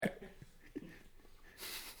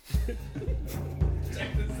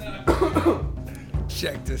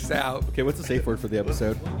Check this out. Okay, what's the safe word for the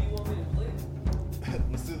episode?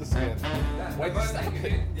 Let's do this again. Wait, stop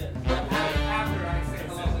it. After I say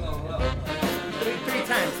hello.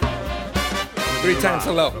 Three times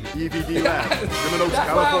hello. From EVD Lab, Criminals,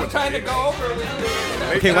 That's why I'm California. trying to go over with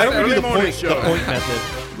you. Okay, why don't we do the Morning point show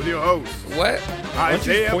method? with your host, What?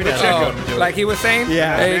 Isaiah point at Pacheco. it? Like he was saying?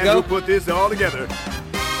 Yeah. There you Man go. who put this all together,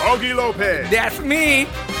 Augie Lopez. That's me.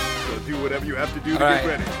 So do whatever you have to do to All get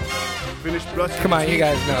right. ready. Finish brushing Come on, your you teeth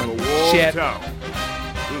guys and know. have a warm Shit. towel.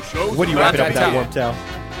 We'll show What do you some wrap it up with that towel. warm towel?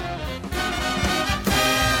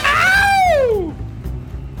 Ow!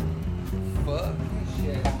 Fuck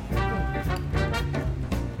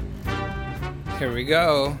shit. Here we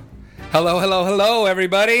go. Hello,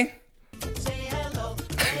 everybody.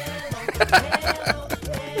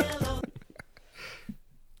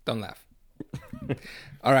 Don't laugh.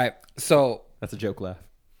 All right, so That's a joke laugh.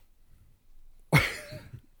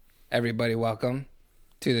 everybody, welcome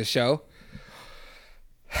to the show.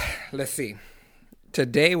 Let's see.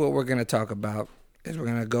 Today, what we're going to talk about is we're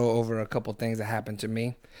going to go over a couple things that happened to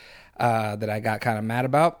me that I got kind of mad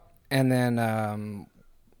about. And then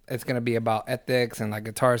it's going to be about ethics and like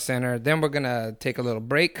Guitar Center. Then we're going to take a little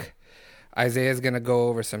break. Isaiah's going to go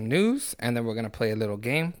over some news, and then we're going to play a little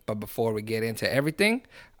game. But before we get into everything,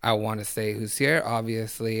 I want to say who's here.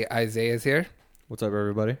 Obviously, Isaiah's here. What's up,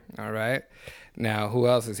 everybody? All right. Now, who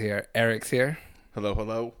else is here? Eric's here. Hello,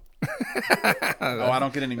 hello. Oh, I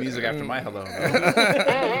don't get any music after my hello.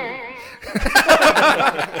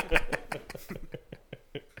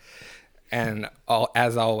 And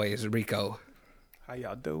as always, Rico. How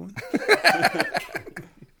y'all doing?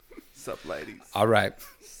 Sup, ladies? All right.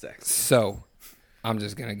 Sex. So I'm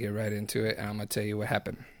just going to get right into it, and I'm going to tell you what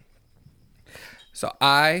happened. So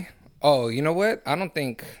you know what? I don't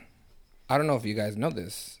know if you guys know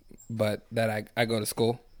this, but that I go to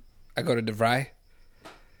school. I go to DeVry.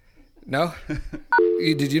 No?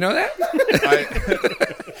 Did you know that?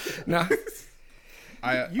 No?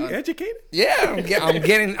 You educated? Yeah, I'm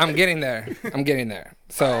getting there.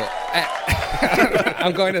 So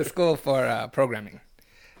I'm going to school for programming.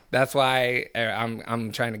 That's why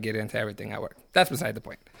I'm trying to get into everything at work. That's beside the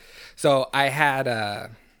point. So I had.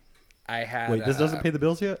 Wait, this doesn't pay the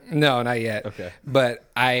bills yet? No, not yet. Okay. But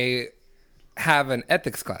I have an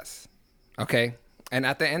ethics class. Okay, and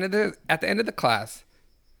at the end of the class,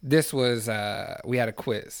 this was we had a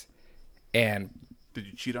quiz, and Did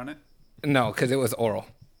you cheat on it? no, because it was oral.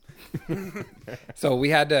 So we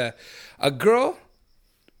had a girl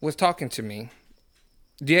was talking to me.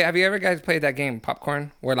 Have you ever guys played that game,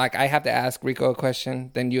 Popcorn, where like I have to ask Rico a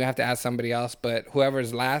question, then you have to ask somebody else, but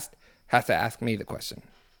whoever's last has to ask me the question,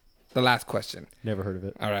 the last question. Never heard of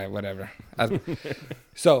it. All right, whatever.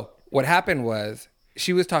 So what happened was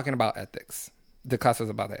she was talking about ethics. The class was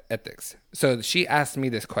about ethics. So she asked me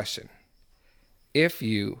this question: if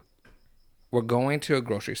you were going to a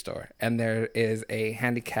grocery store and there is a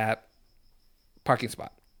handicap parking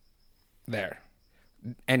spot there,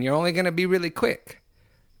 and you're only going to be really quick,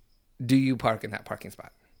 do you park in that parking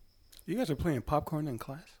spot? You guys are playing popcorn in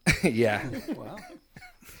class? Yeah. Wow.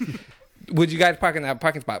 Would you guys park in that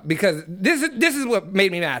parking spot? Because this is what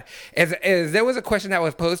made me mad. Is there was a question that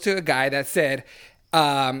was posed to a guy that said,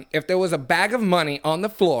 if there was a bag of money on the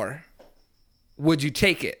floor, would you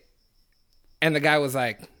take it? And the guy was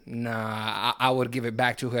like, nah, I would give it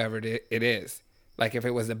back to whoever it is. Like if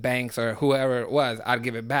it was the banks or whoever it was, I'd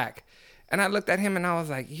give it back. And I looked at him and I was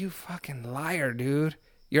like, you fucking liar, dude.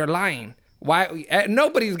 You're lying. Why?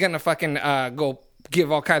 Nobody's going to fucking go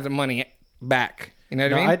give all kinds of money back. You know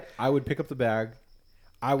what I mean? I would pick up the bag.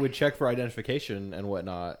 I would check for identification and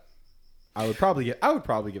whatnot. I would probably give it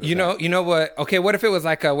back. You know what? Okay, what if it was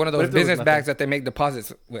like one of those business bags that they make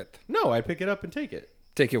deposits with? No, I'd pick it up and take it.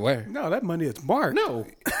 Take it where? No, that money is marked. No.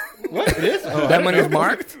 What? It is? Oh, That money is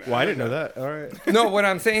marked? well, I didn't know that. All right. No, what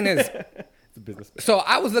I'm saying is, It's a business bag. so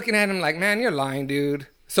I was looking at him like, man, you're lying, dude.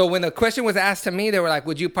 So when the question was asked to me, they were like,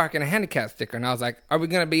 would you park in a handicap sticker? And I was like, are we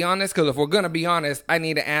going to be honest? Because if we're going to be honest, I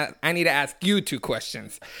need to ask you 2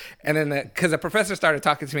 questions. And then because the professor started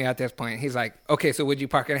talking to me at this point, he's like, okay, so would you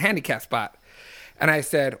park in a handicap spot? And I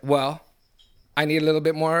said, well, I need a little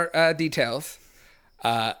bit more details.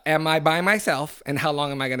 Am I by myself? And how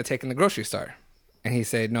long am I going to take in the grocery store? And he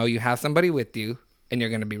said, no, you have somebody with you and you're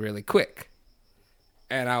going to be really quick.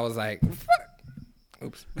 And I was like, fuck.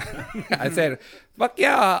 Oops. I said, fuck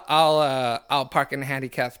yeah, I'll park in a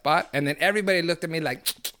handicap spot. And then everybody looked at me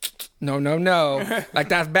like, no. Like,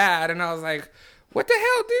 that's bad. And I was like, what the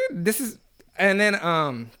hell, dude? This is... And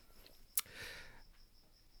then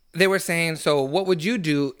they were saying, so what would you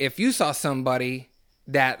do if you saw somebody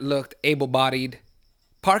that looked able-bodied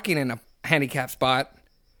parking handicap spot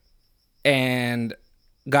and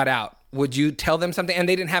got out, would you tell them something? And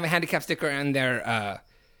they didn't have a handicap sticker on their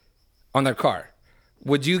car.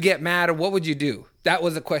 Would you get mad, or what would you do? That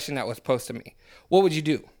was a question that was posed to me. What would you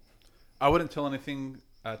do? I wouldn't tell anything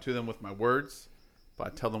to them with my words, but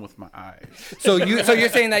I'd tell them with my eyes. So you're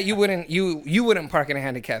saying that you wouldn't park in a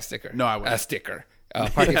handicap sticker? No, I wouldn't. A sticker,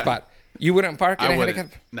 parking spot. You wouldn't park in a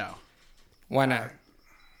handicap? No. Why not?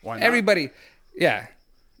 Why not? Everybody, yeah.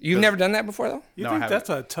 You've never done that before, though? You No, I think haven't. that's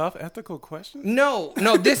a tough ethical question? No.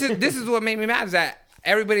 This is what made me mad, is that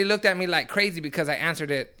everybody looked at me like crazy because I answered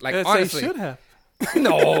it like Yes, honestly. they should have.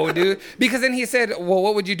 No, dude. Because then he said, well,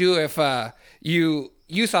 what would you do if you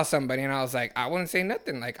saw somebody? And I was like, I wouldn't say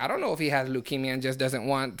nothing. Like, I don't know if he has leukemia and just doesn't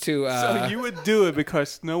want to. So you would do it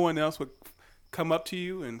because no one else would come up to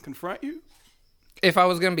you and confront you? If I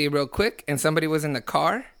was going to be real quick and somebody was in the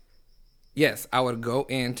car, yes, I would go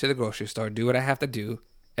into the grocery store, do what I have to do,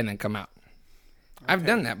 and then come out. I've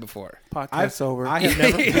done that before. Podcast over. I have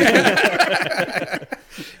never.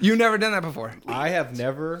 You've never done that before. I have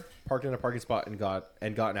never parked in a parking spot and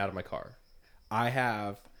gotten out of my car. I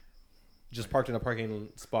have just parked in a parking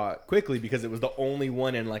spot quickly because it was the only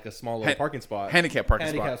one in like a small little parking spot. Handicap parking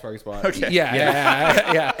spot. Okay.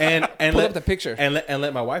 Yeah. And Pull let up the picture. and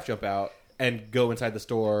let my wife jump out and go inside the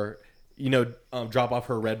store. Drop off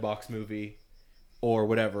her Redbox movie or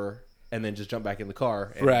whatever, and then just jump back in the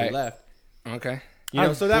car and Right. we left. Okay.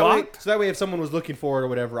 So that way, if someone was looking for it or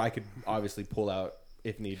whatever, I could obviously pull out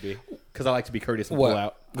if need be, because I like to be courteous and What? pull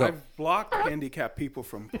out. Go. I've blocked handicapped people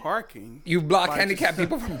from parking. You block by handicapped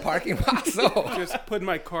people from parking lots, so Just putting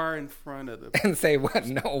my car in front of the... and say what?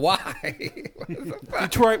 No, why?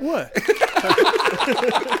 Detroit what?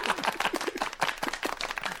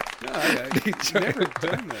 No, I've never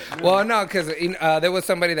done that. No. Well, no, because there was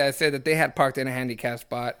somebody that said that they had parked in a handicap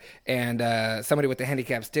spot, and somebody with the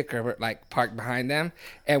handicap sticker like parked behind them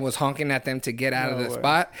and was honking at them to get out of the way.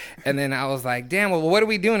 spot. And then I was like, damn, well, what do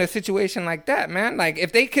we do in a situation like that, man? Like,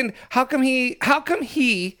 if they can, how come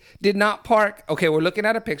he did not park? Okay, we're looking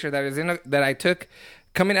at a picture that I took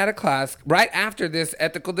coming out of class right after this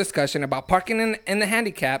ethical discussion about parking in the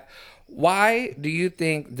handicap. Why do you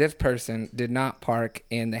think this person did not park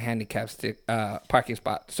in the handicap parking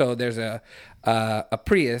spot? So there's a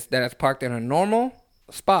Prius that is parked in a normal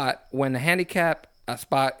spot when the handicap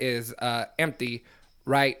spot is empty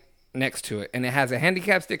right next to it. And it has a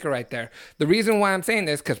handicap sticker right there. The reason why I'm saying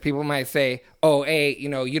this, because people might say, oh, hey,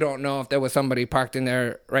 you don't know if there was somebody parked in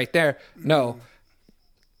there right there. No,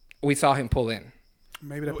 we saw him pull in.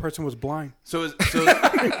 Maybe that person was blind. So is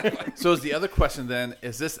the other question then,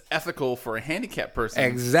 is this ethical for a handicapped person?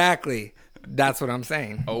 Exactly. That's what I'm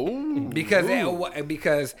saying. Oh.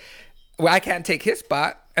 Because I can't take his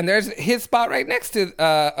spot, and there's his spot right next to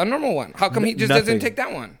a normal one. How come he just doesn't take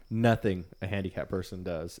that one? Nothing a handicapped person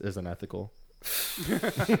does is unethical. I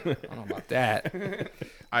don't know about that.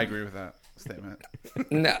 I agree with that statement.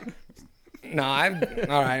 No, I'm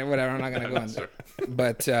all right. Whatever. I'm not gonna go into it.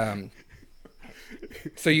 But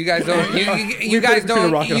so you guys don't. You guys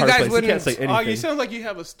don't. You guys wouldn't. You can't say anything. Oh, you sound like you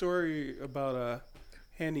have a story about a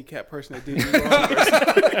handicapped person that did you wrong.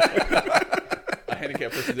 A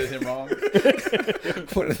handicapped person did him wrong.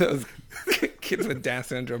 One of those kids with Down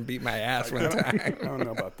syndrome beat my ass one time. I don't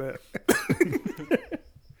know about that.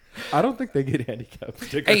 I don't think they get handicapped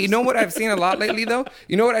stickers. Hey, you know what I've seen a lot lately, though?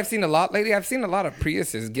 I've seen a lot of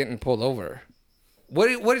Priuses getting pulled over.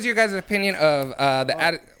 What is your guys' opinion of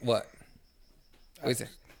what? What is it?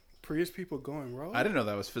 Prius people going rogue? I didn't know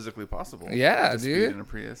that was physically possible. Yeah, to speed dude. in a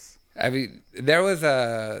Prius. I mean, there was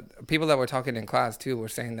people that were talking in class too were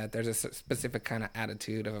saying that there's a specific kind of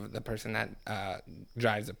attitude of the person that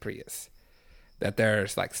drives a Prius, that they're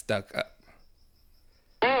like stuck up.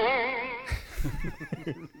 I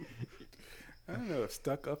don't know if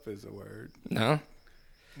stuck up is a word. No.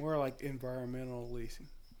 More like environmentally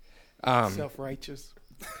self-righteous.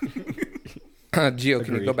 Gio,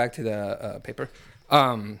 can you go back to the paper?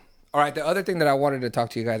 All right. The other thing that I wanted to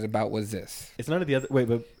talk to you guys about was this. It's none of the other. Wait,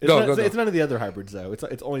 but Go. It's none of the other hybrids though.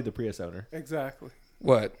 It's only the Prius owner. Exactly.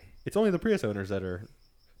 What? It's only the Prius owners that are.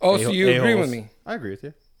 Oh, so you agree with me? I agree with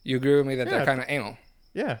you. You agree with me that they're Yeah. kind of anal.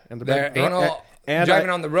 Yeah, and They're anal. and Driving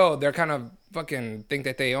on the road, they're kind of fucking think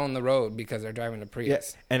that they own the road because they're driving a Prius.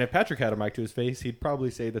 Yes, and if Patrick had a mic to his face, he'd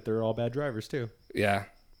probably say that they're all bad drivers too. Yeah.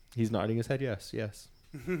 He's nodding his head. Yes.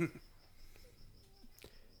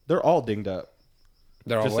 They're all dinged up.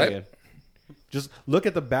 They're all Just what? saying. Just look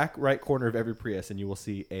at the back right corner of every Prius, and you will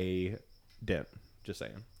see a dent. Just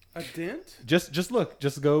saying. A dent? Just look.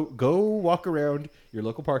 Just go walk around your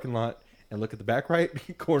local parking lot and look at the back right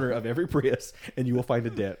corner of every Prius, and you will find a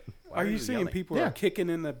dent. Are you saying people Yeah. are kicking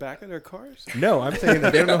in the back of their cars? No, I'm saying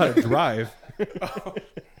that they don't know how to drive.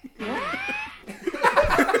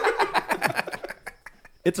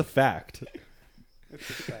 It's a fact.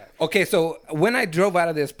 Okay, so when I drove out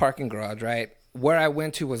of this parking garage, right, where I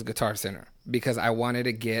went to was Guitar Center because I wanted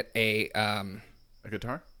to get a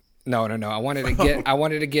guitar? No. I wanted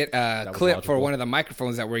to get a clip for logical. one of the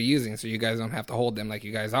microphones that we're using, so you guys don't have to hold them like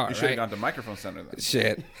you guys are. You should have right? gone to Microphone Center then.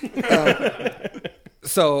 Shit.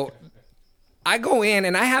 So I go in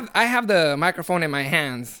and I have the microphone in my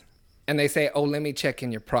hands, and they say, "Oh, let me check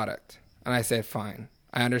in your product." And I said, "Fine,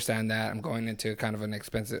 I understand that. I'm going into kind of an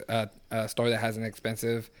expensive store that has an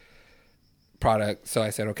expensive product." So I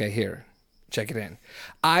said, "Okay, here, check it in."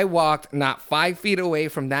 I walked not 5 feet away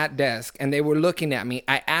from that desk, and they were looking at me.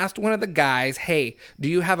 I asked one of the guys, "Hey, do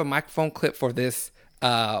you have a microphone clip for this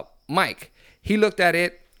mic?" He looked at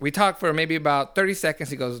it. We talked for maybe about 30 seconds.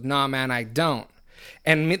 He goes, "Nah, man, I don't."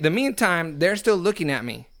 And the meantime, they're still looking at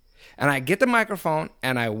me. And I get the microphone,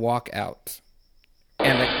 and I walk out.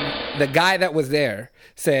 And the guy that was there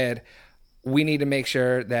said, "We need to make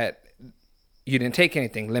sure that you didn't take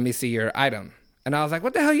anything. Let me see your item." And I was like,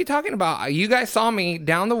 "What the hell are you talking about? You guys saw me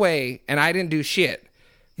down the way, and I didn't do shit.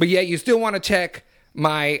 But yet you still want to check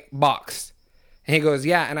my box." And he goes,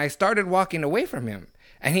 "Yeah." And I started walking away from him.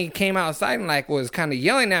 And he came outside and like was kind of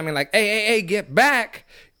yelling at me like, hey, get back.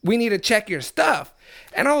 We need to check your stuff.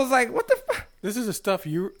 And I was like, what the fuck? This is the stuff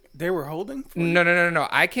they were holding? No.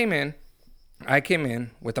 I came in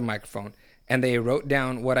with a microphone, and they wrote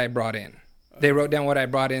down what I brought in. They wrote down what I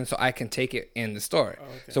brought in so I can take it in the store. Oh,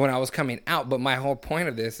 okay. So when I was coming out, but my whole point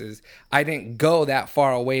of this is I didn't go that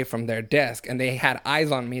far away from their desk, and they had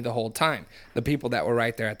eyes on me the whole time, the people that were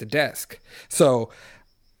right there at the desk. So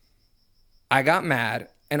I got mad,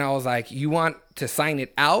 and I was like, "You want to sign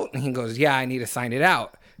it out?" And he goes, "Yeah, I need to sign it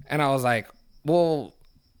out." And I was like, "Well,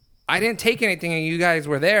 I didn't take anything, and you guys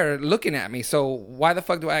were there looking at me, so why the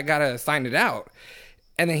fuck do I gotta sign it out?"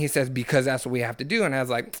 And then he says, "Because that's what we have to do." And I was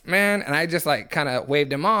like, "Man," and I just like kind of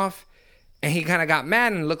waved him off, and he kind of got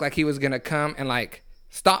mad and looked like he was gonna come and like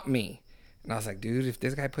stop me. And I was like, "Dude, if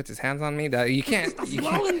this guy puts his hands on me, you can't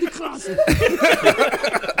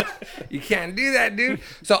you can't do that, dude."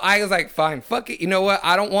 So I was like, "Fine, fuck it. You know what?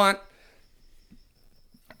 I don't want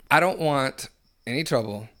any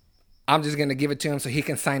trouble. I'm just gonna give it to him so he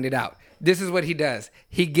can sign it out." This is what he does.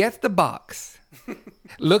 He gets the box,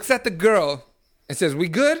 looks at the girl, and says, "We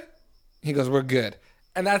good?" He goes, "We're good."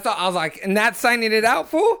 And that's all. I was like, "And that's signing it out,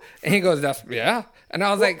 fool?" And he goes, "Yeah." And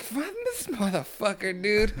I was like, "Fuck this motherfucker,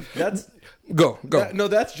 dude." That's go. No,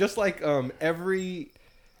 that's just like every.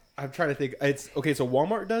 I'm trying to think. It's okay. So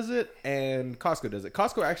Walmart does it and Costco does it.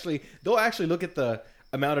 Costco they'll actually look at the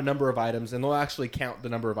number of items, and they'll actually count the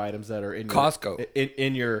number of items that are in your,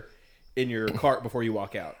 Costco in your cart before you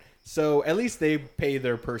walk out. So at least they pay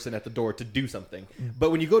their person at the door to do something.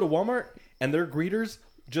 But when you go to Walmart and their greeters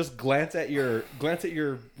just glance at your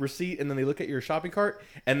receipt, and then they look at your shopping cart,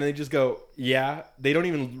 and then they just go, "Yeah." They don't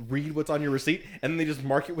even read what's on your receipt, and then they just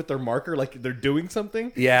mark it with their marker like they're doing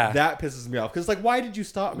something. Yeah, that pisses me off because like, why did you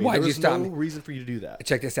stop me? There was no reason for you to do that.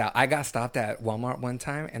 Check this out. I got stopped at Walmart one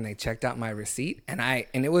time, and they checked out my receipt, and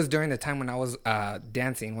it was during the time when I was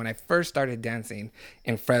dancing, when I first started dancing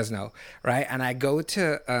in Fresno, right? And I go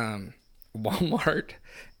to Walmart.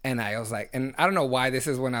 And I was like, and I don't know why this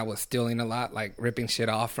is when I was stealing a lot, like ripping shit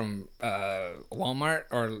off from Walmart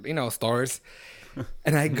or, stores.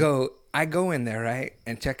 And I go in there, right?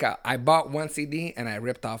 And check out. I bought one CD and I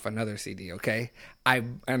ripped off another CD, okay?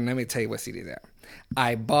 And let me tell you what CD there.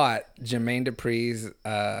 I bought Jermaine Dupri's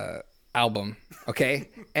album, okay?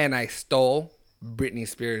 And I stole Britney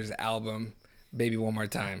Spears' album, Baby One More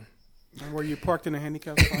Time. Were you parked in a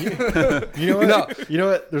handicap spot? You know what? No. You know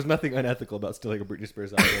what? There's nothing unethical about stealing a Britney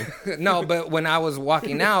Spears album. No, but when I was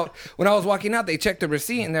walking out, they checked the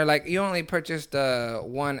receipt and they're like, "You only purchased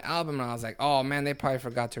one album." And I was like, "Oh man, they probably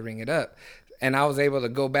forgot to ring it up." And I was able to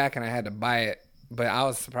go back and I had to buy it. But I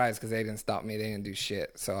was surprised because they didn't stop me. They didn't do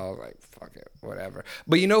shit. So I was like, "Fuck it, whatever."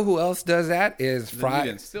 But you know who else does that? Is Fry. You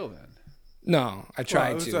didn't steal then? No, I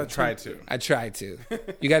tried to. I tried to.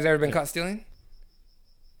 You guys ever been caught stealing?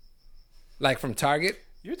 Like from Target?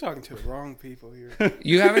 You're talking to the wrong people here.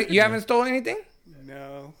 You haven't stolen anything?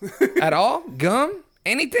 No. At all? Gum?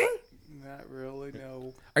 Anything? Not really,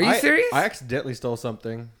 no. Are you serious? I accidentally stole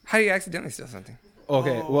something. How do you accidentally steal something?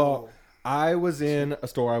 Okay, well, I was in a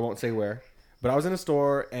store, I won't say where, but I was in a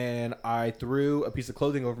store and I threw a piece of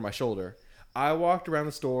clothing over my shoulder. I walked around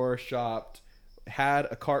the store, shopped, had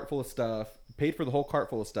a cart full of stuff, paid for the whole cart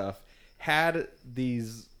full of stuff, had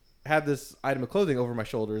this item of clothing over my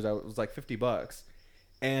shoulders. That was like $50,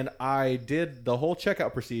 And I did the whole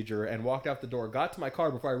checkout procedure and walked out the door, got to my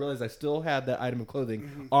car before I realized I still had that item of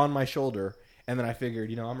clothing on my shoulder. And then I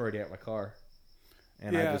figured, I'm already at my car.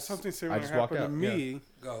 And something similar walked happened to out. me. Yeah.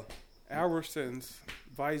 Go. Albertsons,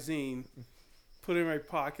 Visine, put it in my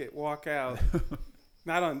pocket, walk out.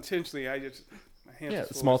 Not unintentionally, my hands was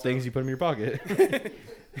full small of things stuff. you put in your pocket.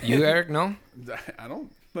 You, Eric? No. I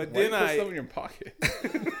don't. But Why then you put stuff in your pocket.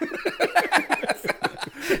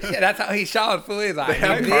 Yeah, that's how he shot. Fool is They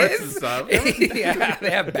have carts and stuff. Yeah, they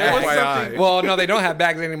have bags. FYI. Well, no, they don't have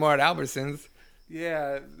bags anymore at Albertsons.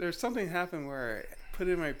 Yeah, there's something happened where I put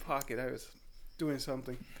it in my pocket. I was doing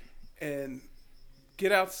something and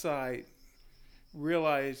get outside,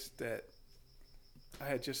 realized that I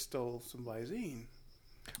had just stole some Visine.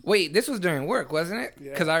 Wait, this was during work, wasn't it?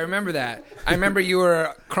 Yeah. Because I remember that. I remember you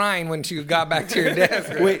were crying when you got back to your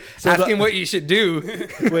desk. Wait, so asking what you should do.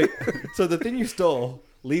 Wait, so the thing you stole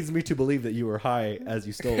leads me to believe that you were high as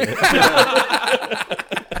you stole it.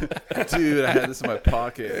 Dude, I had this in my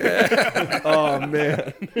pocket. Oh,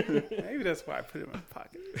 man. Maybe that's why I put it in my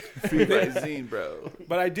pocket. Free Visine, bro.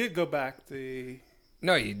 But I did go back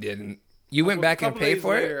No, you didn't. You went back and couple paid days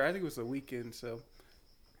for later. it? I think it was a weekend, so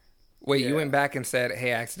Wait, you Yeah. went back and said,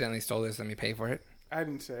 hey, I accidentally stole this. Let me pay for it? I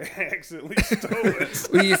didn't say I accidentally stole it.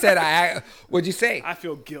 Well, you said, what'd you say? I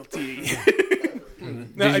feel guilty.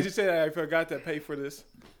 No, I just said I forgot to pay for this.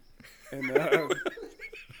 And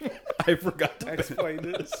I forgot to I explained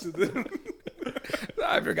it to them.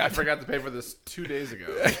 I I forgot to pay for this 2 days ago.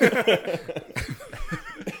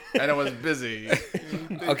 And I was busy.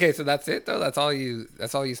 Okay, so that's it, though? That's all you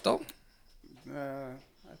stole? I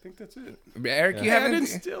think that's it. Eric, you I haven't... didn't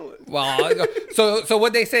steal it. Well, so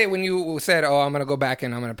what'd they say when you said, "Oh, I'm gonna go back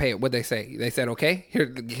and I'm gonna pay it"? What'd they say? They said, "Okay, here,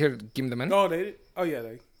 give me the money." No, they did. Oh yeah,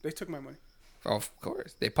 they took my money. Oh, of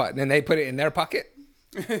course, they put it in their pocket.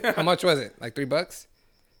 How much was it? Like $3?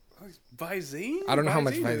 Visine? I don't know how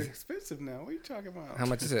much Visine is Visine- expensive now. What are you talking about? How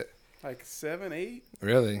much is it? Like 7, 8.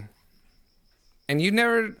 Really? And you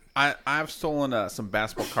never? I've stolen some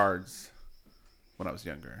basketball cards when I was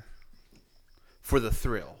younger. For the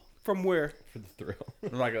thrill. From where? for the thrill.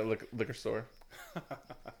 Like a liquor store.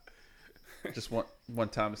 Just one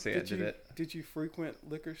time to say I did it. Did you frequent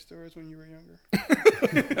liquor stores when you were younger?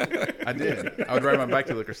 I did. I would ride my bike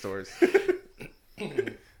to liquor stores.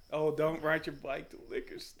 Oh, don't ride your bike to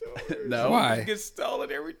liquor stores. No. Why? It gets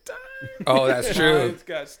stolen every time. Oh, that's true. Mine's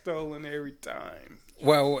got stolen every time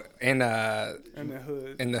Well, in the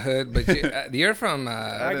hood. in the hood, but you're from.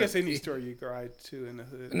 I guess any store you ride to in the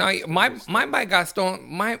hood. No, my bike got stolen.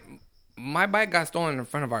 My bike got stolen in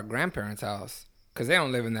front of our grandparents' house because they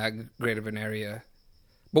don't live in that great of an area.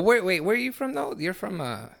 But wait, where are you from though? You're from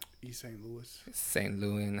East St. Louis. St.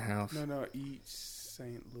 Louis in the house. No, East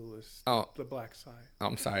St. Louis. Oh. The black side. Oh,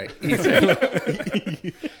 I'm sorry.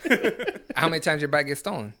 How many times your bike get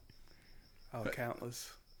stolen? Oh,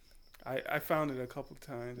 countless. I found it a couple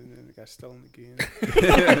times and then it got stolen again.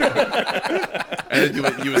 And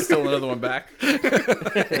then you would steal another one back.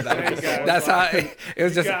 That's how it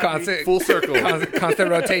was just a got me. constant Full circle. constant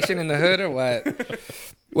rotation in the hood or what?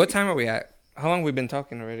 What time are we at? How long have we been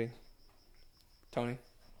talking already? Tony?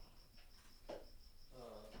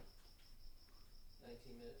 19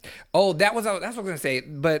 minutes. Oh, that's what I was going to say.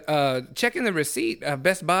 But checking the receipt,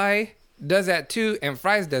 Best Buy does that too, and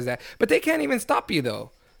Fry's does that. But they can't even stop you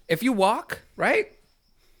though. If you walk, right?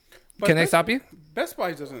 But Can they stop you? Best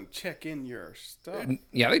Buy doesn't check in your stuff.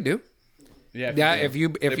 Yeah, they do. Yeah, Yeah, if you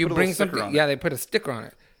They put a bring little sticker something, on yeah, it. they put a sticker on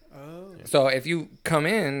it. Oh. So if you come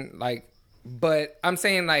in, but I'm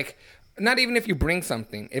saying not even if you bring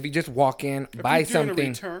something. If you just walk in, buy If you're doing something. a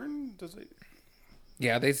return, does it?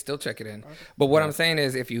 Yeah, they still check it in. But what I'm saying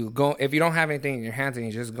is, if you don't have anything in your hands and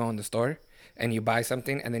you just go in the store and you buy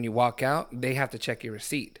something and then you walk out, they have to check your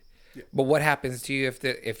receipt. Yeah. But what happens to you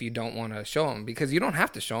if you don't want to show them? Because you don't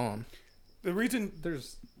have to show them. The reason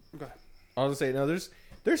There's, go ahead. I was gonna say, no,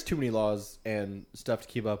 there's too many laws and stuff to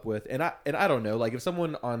keep up with, and I don't know, like if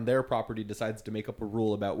someone on their property decides to make up a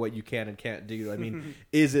rule about what you can and can't do, I mean,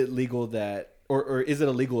 is it legal that, or is it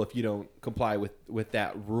illegal if you don't comply with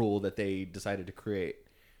that rule that they decided to create?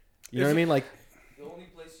 You know what I mean? Like, The only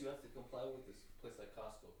place you have to comply with is a place like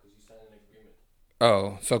Costco because you sign an agreement.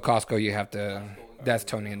 Oh, so Costco, you have to. That's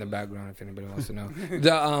Tony in the background. If anybody wants to know,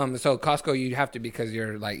 so Costco, you have to because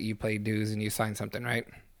you're you pay dues and you sign something, right?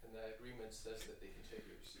 And that agreement says that they can check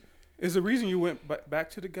your receipt. Is the reason you went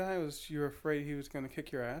back to the guy was you're afraid he was going to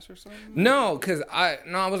kick your ass or something? No, because I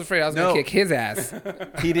was afraid I was gonna No. kick his ass.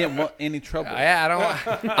 He didn't want any trouble. Yeah,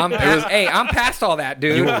 I don't. I'm past all that,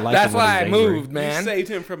 dude. You won't like That's him when why I he's angry. moved, man. You saved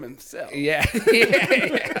him from himself. Yeah.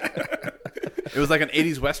 It was like an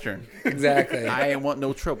 80s Western. Exactly. I ain't want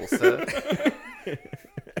no trouble, sir.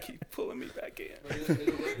 Keep pulling me back in. But in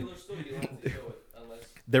a regular store, you don't have to show it unless.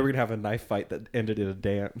 They were gonna have a knife fight that ended in a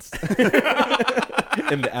dance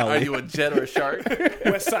in the Are alley. you a jet or a shark?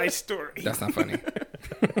 West Side Story. That's not funny.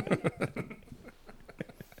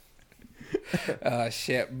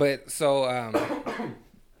 Shit. But so,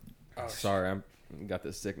 Sorry, I'm got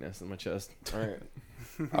this sickness in my chest. All right.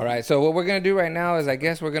 all right. So what we're gonna do right now is, I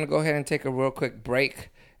guess we're gonna go ahead and take a real quick break,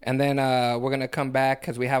 and then we're gonna come back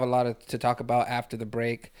because we have a lot to talk about after the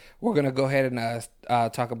break. We're gonna go ahead and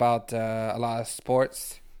talk about a lot of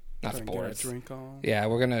sports, not Trying to get a sports. drink on. Yeah,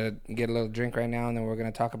 we're gonna get a little drink right now, and then we're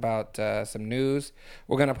gonna talk about some news.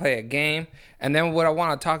 We're gonna play a game, and then what I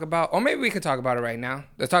want to talk about, or maybe we could talk about it right now.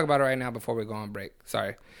 Let's talk about it right now before we go on break.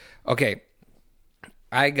 Sorry. Okay,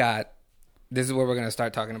 this is where we're gonna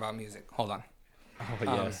start talking about music. Hold on. Oh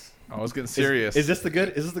yes. I was getting serious. Is this the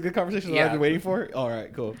good conversation that Yeah. I've been waiting for? All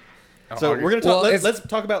right, cool. Oh, So okay. we're gonna talk. Well, let's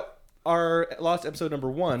talk about our lost episode number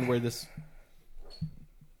 1, where this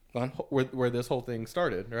Go on. where this whole thing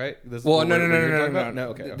started, right? This Well, what no. you're talking about? No,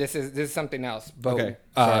 okay. This is something else. But Okay. do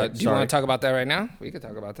you Sorry. want to talk about that right now? We could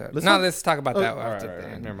talk about that. Let's No, talk- let's talk about that all after right, the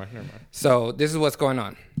end. Never mind. So this is what's going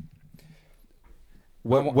on.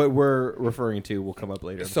 What we're referring to will come up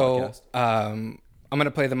later in the So podcast. I'm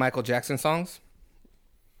gonna play the Michael Jackson songs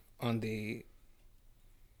on the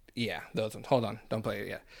those ones. Hold on, don't play it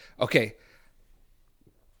yet. Okay.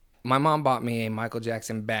 My mom bought me a Michael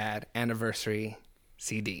Jackson Bad anniversary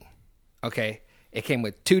CD. Okay, it came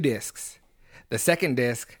with 2 discs. The second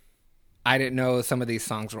disc, I didn't know some of these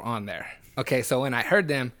songs were on there. Okay, so when I heard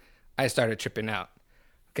them, I started tripping out.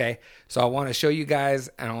 Okay, so I want to show you guys,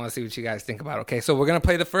 and I want to see what you guys think about it. Okay, so we're gonna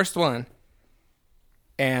play the first one,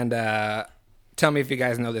 and tell me if you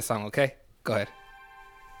guys know this song. Okay, go ahead.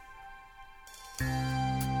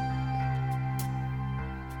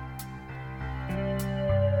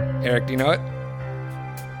 Eric, do you know it?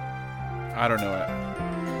 I don't know it.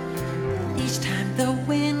 Each time the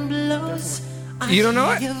wind blows, You don't know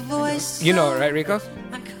I it? hear your voice. You know it, right, Rico?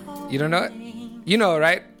 You don't know it? You know it,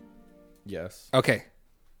 right? Yes. Okay.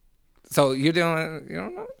 So you don't know it?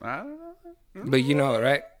 I don't know. But you know it,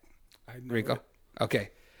 right, I know Rico? it. Okay.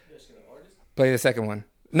 Play the second one.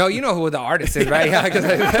 No, you know who the artist is, right? Yeah. 'Cause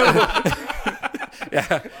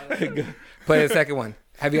yeah. Play the second one.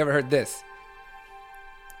 Have you ever heard this?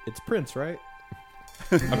 It's Prince, right?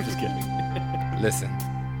 I'm just kidding. Listen.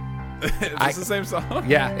 Is this the same song?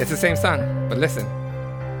 Yeah, it's the same song, but listen.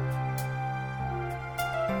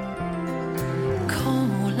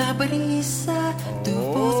 Como la brisa, tu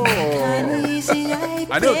voz me acaricia y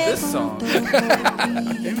I know this song.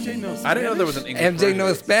 MJ knows. I didn't know there was an English MJ version.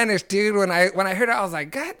 knows Spanish, dude. When I heard it, I was like,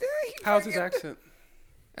 God damn. How's his accent?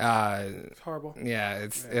 It's It's horrible. yeah,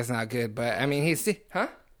 it's not good, but I mean, he's huh?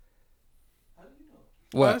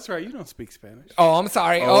 Oh, What? that's right. You don't speak Spanish. Oh, I'm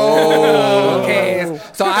sorry. Oh, okay.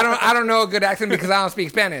 So I don't know a good accent because I don't speak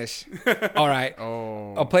Spanish. All right.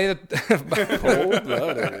 Oh. I'll play the.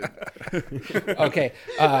 Cold-blooded. Okay.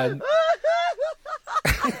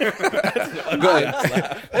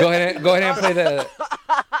 Go ahead and play the.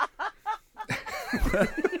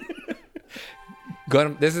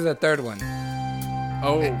 This is the third one.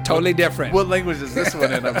 Oh. Totally different. What language is this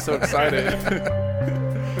one in? I'm so excited.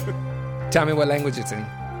 Tell me what language it's in.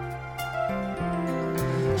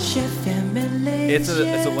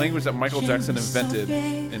 It's a language that Michael Jackson invented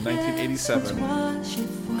in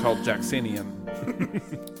 1987 called Jacksonian.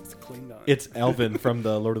 It's Klingon. It's Elvin from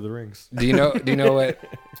the Lord of the Rings. Do you know what?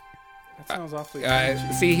 That sounds awfully.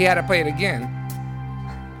 See, he had to play it again.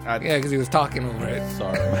 I, Yeah, because he was talking over it.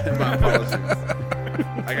 Sorry. My apologies.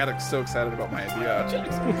 I got so excited about my idea.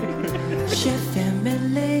 J'ai fermé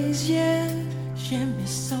les yeux, j'ai mis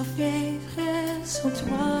sans vivre, sans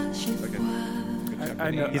toi, je vois.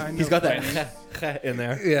 I know. He's got French. that in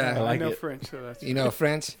there. Yeah. I I like know it. French, so that's You know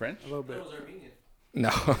French? French? a little bit. No.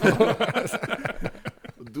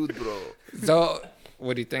 Dude, bro. So,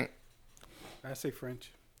 what do you think? I say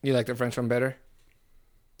French. You like the French one better?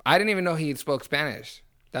 I didn't even know he spoke Spanish.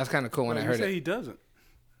 That's kind of cool when I You heard say it. he doesn't.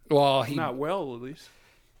 Well, he. Not well, at least.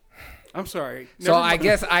 I'm sorry. So Never I mind.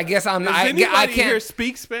 guess Does I anybody here can't.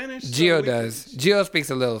 speak Spanish? So Gio we- does. Gio speaks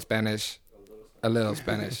a little Spanish. A little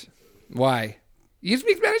Spanish. Why? You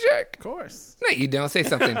speak Spanish, Eric? Of course. No, you don't. Say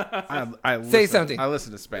something. I listen, Say something. I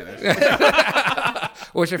listen to Spanish.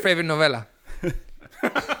 What's your favorite novela?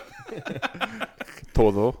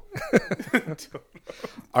 Todo.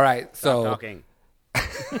 All right. So Talking.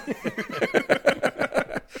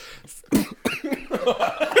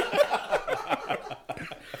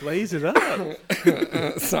 Blaze it up.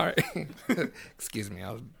 sorry. Excuse me.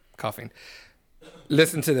 I was coughing.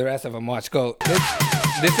 Listen to the rest of them. Watch. Go.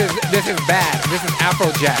 This is bad. This is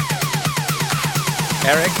Afrojack.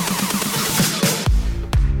 Eric.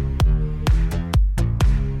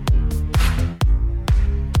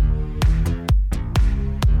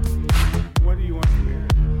 What do you want from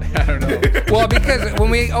Eric? I don't know. Well, because when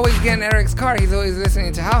we always get in Eric's car, he's always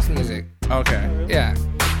listening to house music. Okay. Yeah.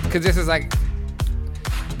 Because this is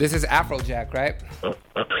Afrojack, right?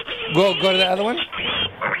 Go to the other one.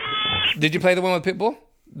 Did you play the one with Pitbull?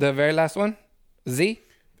 The very last one? Z?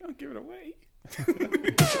 Don't give it away.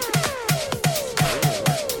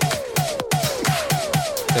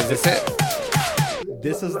 Is this it?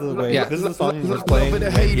 This is the way. Yeah. This is the song he was Love playing. it or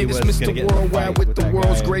when hate he it, it's was gonna Mr. get in a Worldwide fight with the that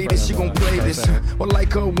world's guy in greatest. She front gon' of play him. this. Or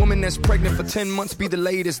like a woman that's pregnant for 10 months, be the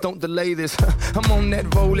latest. Don't delay this. I'm on that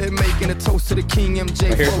volley, making a toast to the King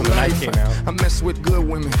MJ Here's for when the night life. came out. I mess with good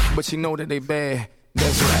women, but you know that they bad.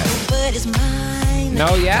 That's right. But it's mine.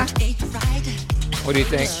 No, yeah? Ain't right. What do you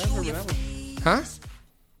think? Huh?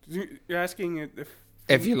 You're asking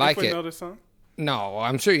If you like we it. know the song? No,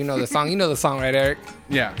 I'm sure you know the song. You know the song, right, Eric?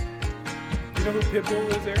 Yeah, You know who Pitbull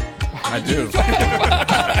is, Eric? I do.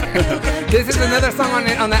 This is another song on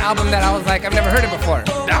the album that I was like, I've never heard it before.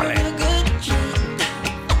 Darling.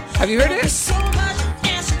 Have you heard it? So much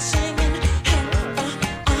dancing, singing.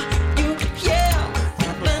 Yeah.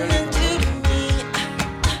 Happening to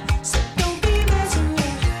me. So don't be messing with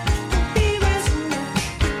me. Don't be messing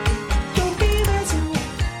with me. Don't be messing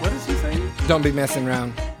with me. What is he saying? Don't be messing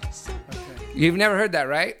around. You've never heard that,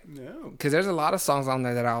 right? No. Because there's a lot of songs on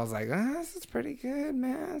there that I was like, this is pretty good,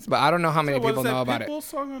 man. But I don't know how many people know about it. Pitbull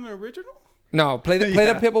song on the original? No, play the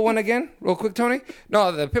Pitbull one again, real quick, Tony.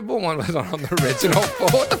 No, the Pitbull one was on the original.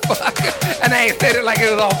 What the fuck? And I said it like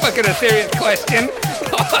it was all fucking a serious question.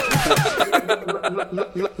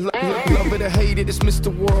 Love it or hate it, it's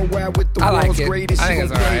Mr. Worldwide with the I like world's it. greatest. I She think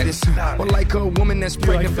gon' it's play alright. this. Or like a woman that's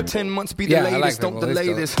pregnant for 10 months, be the Yeah, I like latest. Don't Pitbull. delay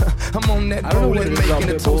It's this. I'm on that don't know what road it is about making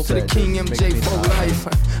a Pitbull toast to the that King just makes MJ me for smile. life.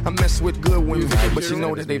 I mess with good women, but you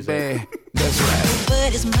know that they bad. That's right.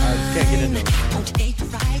 But it's mine. can't get into it. Won't ain't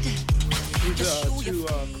right. He's too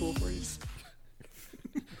cool for you.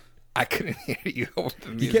 I couldn't hear you over the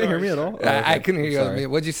You music. can't hear me at all. Oh, I okay. couldn't hear you. Sorry.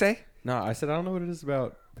 What'd you say? No, I said I don't know what it is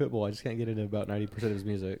about Pitbull. I just can't get into about 90% of his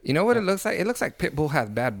music. You know what it looks like? It looks like Pitbull has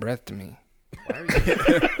bad breath to me.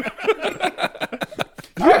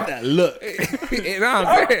 That look. You know what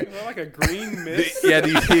I'm saying? Is that like a green mist? Yeah,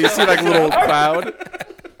 do you see like a little cloud?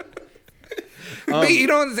 You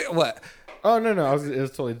don't what? Oh no, it was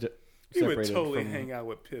totally You would separated totally from- hang out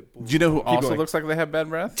with Pitbull. Do you know who also going. looks like they have bad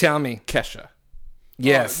breath? Tell me. Kesha.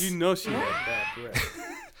 Yes. You know she had bad breath.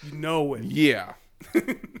 You know it. Yeah.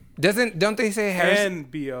 Don't they say Harrison? And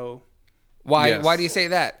B.O. Why? Yes. Why do you say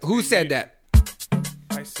that? Who said that?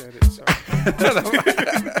 I said it, sorry.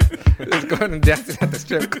 Just going and dancing at the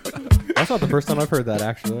strip club. That's not the first time I've heard that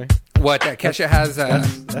actually. What? That Kesha has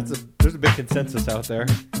There's a big consensus out there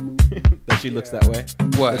that she looks that way.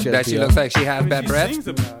 what? she has That she BO. looks like she has I mean, bad she breath. sings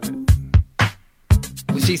about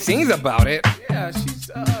it. She sings about it. Yeah, she's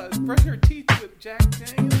brushed her teeth with Jack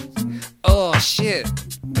Daniels. Oh shit!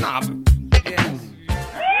 Nah. Yes.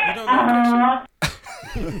 You don't know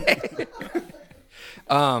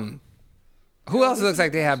Kesha? Who else looks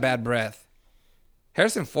like they have bad breath?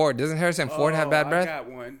 Harrison Ford. Doesn't Harrison Ford have bad breath? I got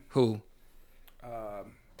one. Who?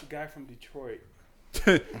 The guy from Detroit.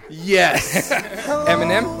 Yes.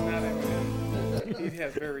 Eminem? Not Eminem. He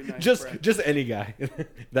has very nice breath. Just any guy.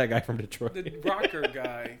 That guy from Detroit. The rocker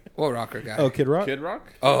guy. What rocker guy? Oh, Kid Rock. Kid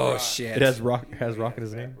Rock? Oh shit! It has rock in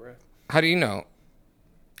his name. Bad breath. How do you know?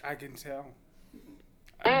 I can tell.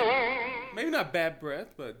 Maybe not bad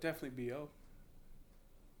breath, but definitely B.O.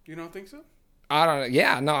 You don't think so? I don't know.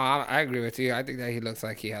 Yeah, no, I agree with you. I think that he looks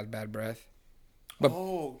like he has bad breath. But-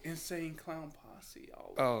 Insane Clown Posse.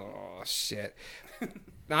 Oh shit!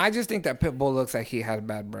 No, I just think that Pitbull looks like he has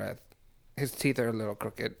bad breath. His teeth are a little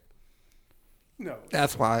crooked. No.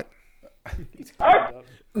 That's why. He's cleaned up.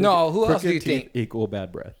 No, who else do you Crooked teeth think? equal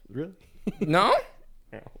bad breath. Really? No.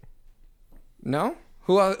 No.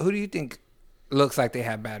 Who do you think looks like they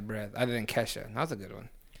have bad breath other than Kesha? That's a good one.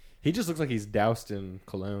 He just looks like he's doused in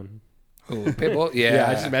cologne. Who? Pitbull? Yeah. Yeah,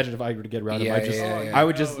 I just imagine if I were to get around him, Yeah. I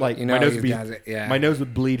would just like You know my nose these would be guys, yeah. my nose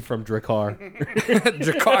would bleed from Dracar.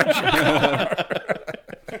 Dracar.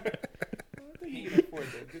 I think he can afford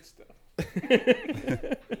that good stuff.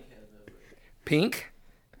 Pink.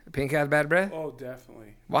 Pink has bad breath. Oh,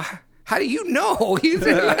 definitely. Why? How do you know?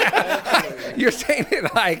 You're saying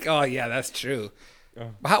it like, oh yeah, that's true.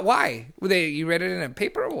 Why? You read it in a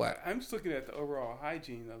paper or what? I'm just looking at the overall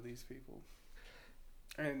hygiene of these people.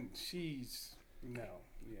 And she's... No.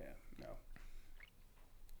 Yeah, no.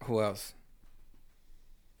 Who else?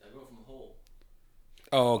 That girl from Hole.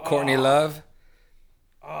 Oh, Courtney Love.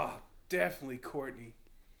 Oh, definitely Courtney.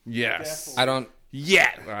 Yes. Definitely. I don't.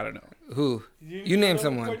 Yeah. I don't know. Who? You name know who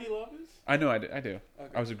someone. Courtney Love is? I know. I do.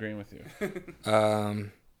 I was agreeing with you.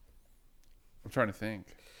 Um. I'm trying to think.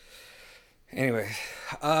 Anyways,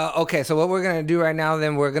 okay. So what we're gonna do right now,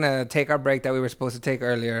 then we're gonna take our break that we were supposed to take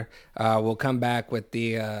earlier. We'll come back with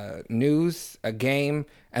the news, a game,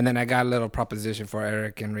 and then I got a little proposition for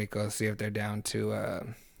Eric and Rico. See if they're down to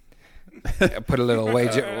put a little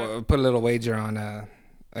wager on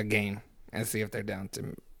a game, and see if they're down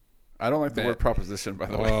to. I don't like the word proposition, by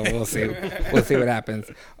the way. Well, we'll see. We'll see what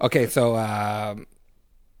happens. Okay, so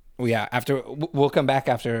yeah, after we'll come back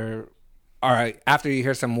after. All right, after you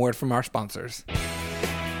hear some word from our sponsors.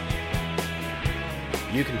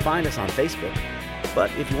 You can find us on Facebook, but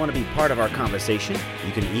if you want to be part of our conversation,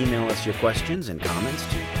 you can email us your questions and comments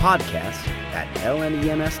to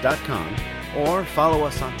podcast@lnems.com or follow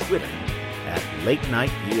us on Twitter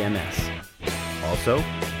 @LateNightEMS. Also,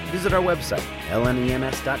 visit our website,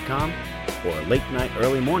 lnems.com or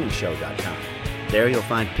latenightearlymorningshow.com. There you'll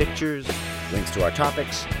find pictures, links to our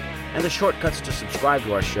topics, and the shortcuts to subscribe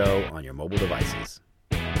to our show on your mobile devices.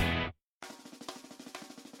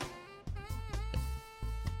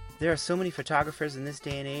 There are so many photographers in this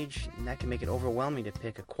day and age, and that can make it overwhelming to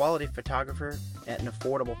pick a quality photographer at an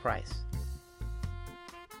affordable price.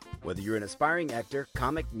 Whether you're an aspiring actor,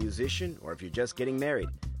 comic, musician, or if you're just getting married,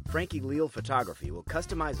 Frankie Leal Photography will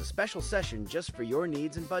customize a special session just for your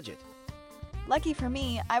needs and budget. Lucky for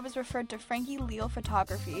me, I was referred to Frankie Leal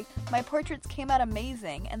Photography. My portraits came out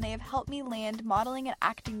amazing, and they have helped me land modeling and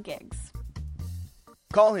acting gigs.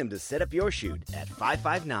 Call him to set up your shoot at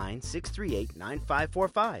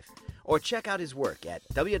 559-638-9545 or check out his work at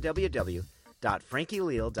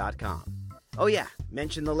www.frankieleal.com. Oh yeah,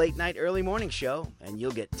 mention the Late Night Early Morning Show and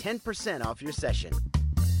you'll get 10% off your session.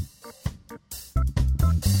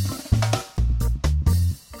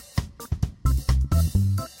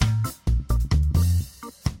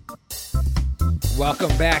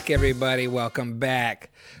 Welcome back, everybody. Welcome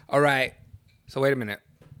back. All right. So wait a minute.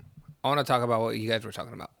 I want to talk about what you guys were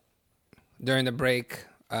talking about. During the break,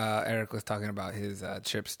 Eric was talking about his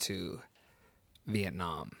trips to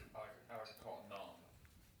Vietnam. I like to call it Nam.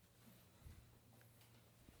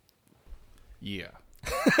 Yeah.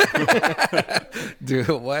 Dude,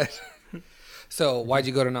 what? So why'd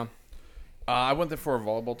you go to Nam? I went there for a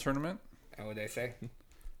volleyball tournament. And what'd they say?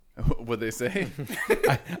 What'd they say?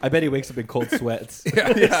 I bet he wakes up in cold sweats. Yeah,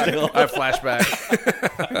 I have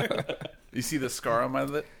flashbacks. You see the scar on my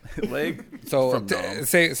leg? So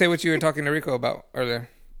say what you were talking to Rico about earlier.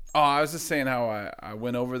 Oh, I was just saying how I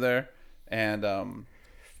went over there, and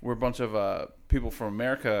we're a bunch of people from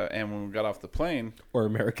America, and when we got off the plane... Or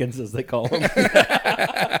Americans, as they call them.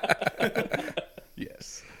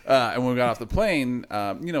 Yes. And when we got off the plane,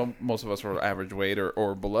 most of us were average weight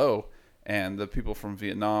or below, and the people from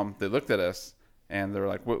Vietnam, they looked at us, and they were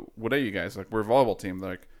like, what are you guys? Like, we're a volleyball team.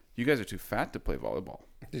 They're like, you guys are too fat to play volleyball.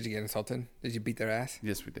 Did you get insulted? Did you beat their ass?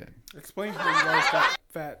 Yes, we did. Explain how you guys got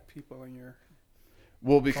fat people in your...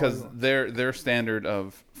 Well, because their standard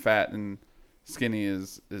of fat and skinny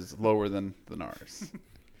is lower than ours.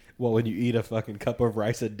 Well, when you eat a fucking cup of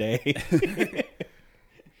rice a day.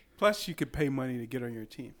 Plus, you could pay money to get on your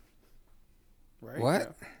team. Right?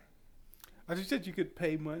 What? Yeah. I just said you could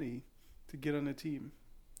pay money to get on the team.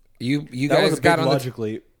 You That guys was a got big on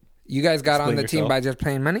logically. you guys got on Explain the team yourself. by just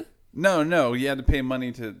paying money? No, you had to pay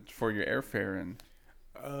money for your airfare, and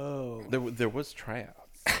Oh. there was tryouts.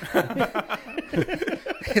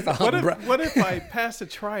 It's all What if I passed a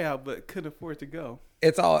tryout but couldn't afford to go?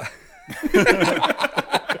 It's all.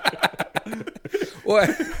 What?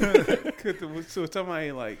 So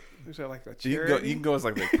somebody like, is that like a You charity? can go as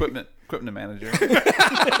like the equipment manager.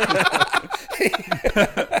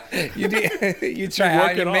 You try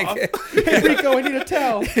out and you make it. Hey, Rico, I need a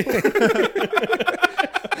towel.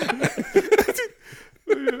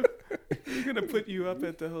 You're gonna put you up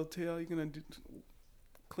at the hotel. You're gonna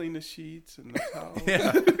clean the sheets and the towels.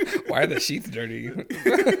 Yeah. Why are the sheets dirty?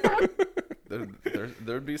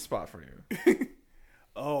 There'd be a spot for you.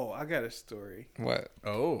 Oh, I got a story. What?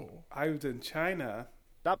 Oh. I was in China.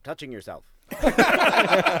 Stop touching yourself.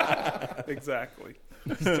 Exactly.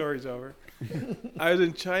 The story's over. I was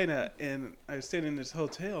in China and I was staying in this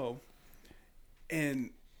hotel,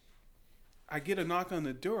 and I get a knock on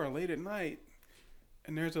the door late at night,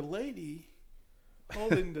 and there's a lady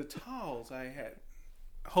holding the towels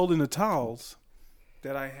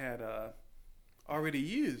that I had already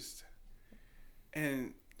used,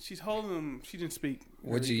 and she's holding them. She didn't speak.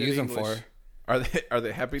 What'd very you good use them English. for? Are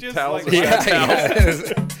they happy Just towels? like- or sad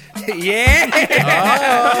towels?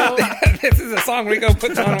 Yeah. This is a song Rico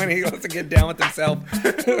puts on when he wants to get down with himself.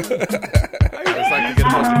 It's like to get a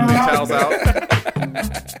bunch of clean towels out.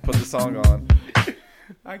 Put the song on.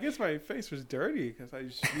 I guess my face was dirty because I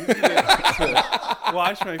just used it to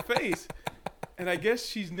wash my face. And I guess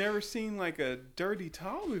she's never seen like a dirty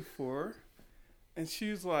towel before. And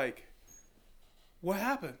she was like, "What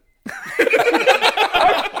happened?"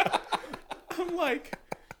 I'm like,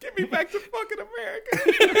 "Get me back to fucking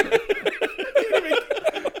America."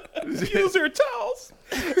 Use her towels.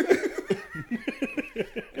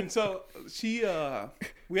 And so she,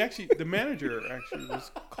 the manager actually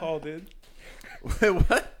was called in. Wait,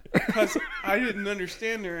 what? Because I didn't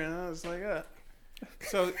understand her, and I was like,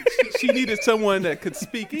 So she needed someone that could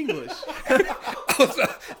speak English.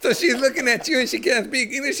 So she's looking at you and she can't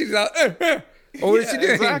speak English. She's like, what is she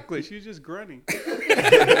doing? Exactly. She was just grunting.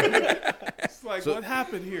 It's like, what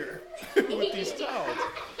happened here with these towels?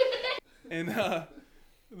 And the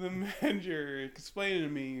manager explained to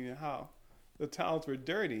me how the towels were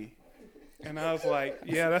dirty. And I was like,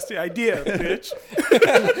 yeah, that's the idea, bitch.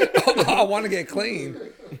 I want to get clean.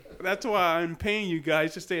 That's why I'm paying you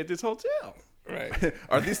guys to stay at this hotel. Right.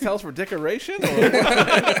 Are these towels for decoration? Or we're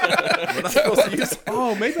not supposed to use.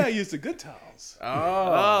 Oh, maybe I used the good towels.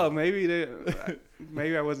 Oh, Maybe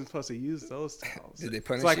I wasn't supposed to use those towels. Did they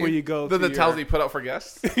punish It's like you? when you go the to towels you put out for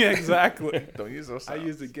guests. Yeah, exactly. Don't use those. I Towels.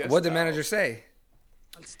 use the guest What'd the towel. manager say?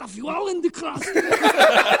 I'll stuff you all in the closet.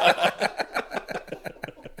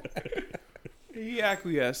 He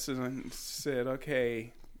acquiesced and said,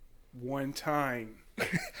 "Okay, one time,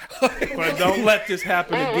 but don't let this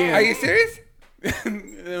happen again." Are you serious? I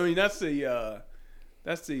mean, that's the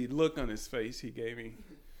look on his face he gave me.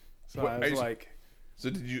 So What, I are was you- like, So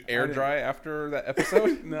did you air dry after that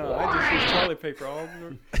episode? "No, I just used toilet paper all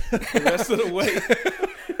the rest of the way."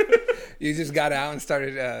 You just got out and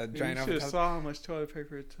started drying You off. should have the saw how much toilet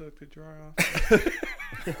paper it took to dry off.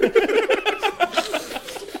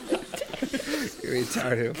 You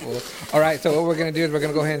retarded fool. All right, so what we're gonna do is we're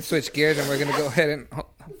gonna go ahead and switch gears, and we're gonna go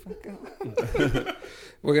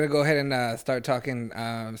ahead and start talking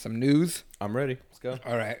some news. I'm ready. Let's go.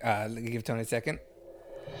 All right, give Tony a second.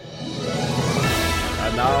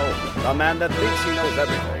 And now, the man that thinks he knows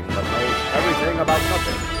everything, but knows everything about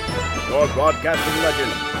nothing. Your broadcasting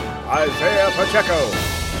legend, Isaiah Pacheco.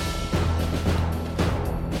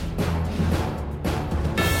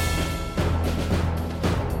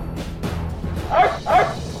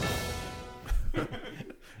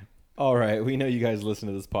 All right, we know you guys listen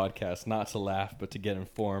to this podcast not to laugh, but to get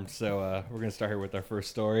informed. So we're gonna start here with our first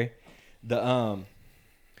story. So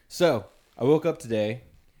I woke up today,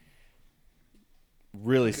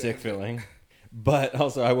 really sick feeling, but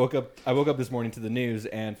also I woke up this morning to the news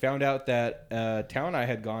and found out that town I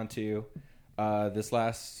had gone to this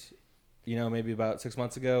last, maybe about 6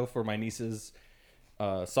 months ago for my niece's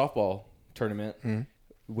softball tournament,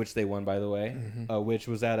 which they won, by the way, which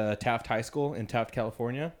was at Taft High School in Taft,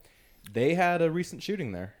 California. They had a recent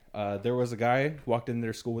shooting there. There was a guy walked in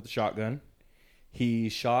their school with a shotgun. He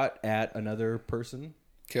shot at another person.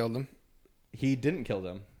 Killed him. He didn't kill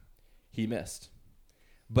them. He missed.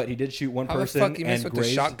 But he did shoot one How person. the fuck you missed and with the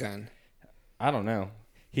grazed. shotgun? I don't know.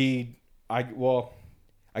 I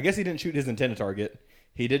guess he didn't shoot his intended target.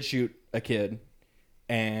 He did shoot a kid,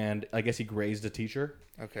 and I guess he grazed a teacher.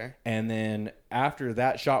 Okay. And then after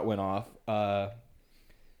that shot went off,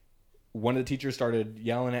 one of the teachers started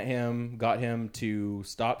yelling at him, got him to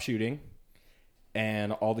stop shooting,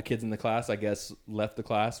 and all the kids in the class, I guess, left the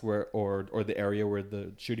class or the area where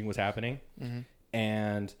the shooting was happening,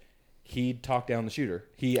 and he talked down the shooter.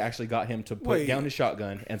 He actually got him to put down his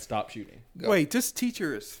shotgun and stop shooting. Wait, this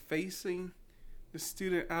teacher is facing the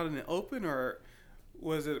student out in the open, or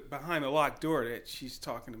was it behind a locked door that she's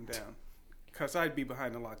talking him down? Because I'd be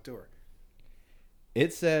behind a locked door.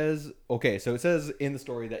 It says in the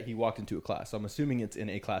story that he walked into a class. So I'm assuming it's in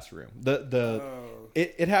a classroom.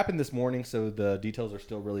 It happened this morning, so the details are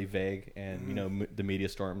still really vague, and the media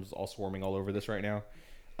storm's all swarming all over this right now.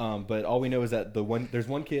 But all we know is that there's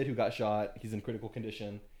one kid who got shot. He's in critical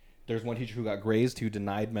condition. There's one teacher who got grazed who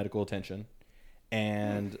denied medical attention.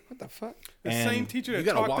 And what the fuck? The same teacher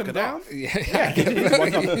that talked him down?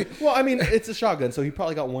 Yeah. Well, I mean, it's a shotgun, so he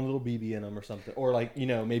probably got one little BB in him or something, or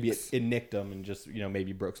maybe it nicked him and just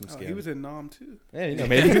maybe broke some skin. He was in Nam too. Yeah,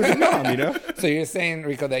 maybe he was in Nam. So you're saying,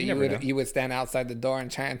 Rico, that never know. you would stand outside the door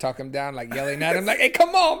and try and talk him down, like yelling at him, like, "Hey, come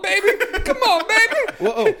on, baby, come on, baby."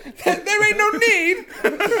 Well, there ain't no need.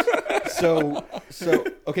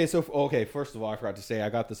 Okay. First of all, I forgot to say I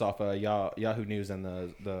got this off Yahoo News, and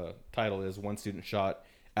the title is "One Student Shot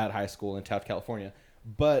at high school in Taft, California.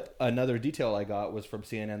 But another detail I got was from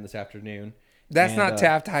CNN this afternoon. That's not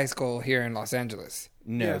Taft High School here in Los Angeles.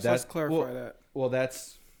 No, Yeah, so let's clarify that. Well,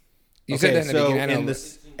 that's You said that in the beginning.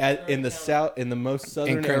 in the most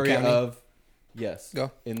southern Kern area County? of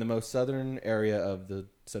Go. in the most southern area of the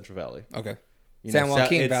Central Valley. Okay. You San know,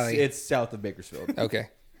 Joaquin it's, Valley. It's south of Bakersfield. Okay.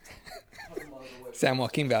 San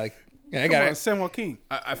Joaquin Valley. Yeah, I Come got on, it. San Joaquin.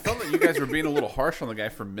 I felt that you guys were being a little harsh on the guy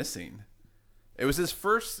for missing. It was his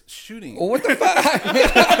first shooting. Well, what the fuck?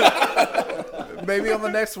 Maybe on the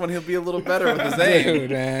next one he'll be a little better with his aim. Dude,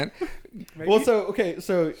 man. Well,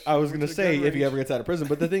 so I was gonna say if he ever gets out of prison,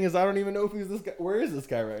 but the thing is, I don't even know if he's this guy. Where is this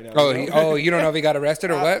guy right now? Oh, you don't know if he got arrested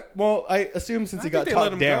or what? Well, I assume since he got think they let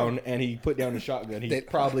talked him down go. and he put down a shotgun, he They-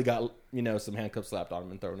 probably got some handcuffs slapped on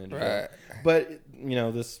him and thrown into jail. Right. But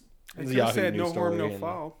this They is a could've Yahoo said News no harm, story, no and-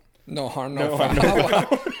 foul. No harm, No no harm,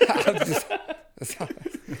 foul.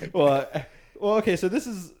 Well, okay. So this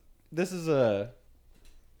is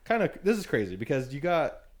crazy because you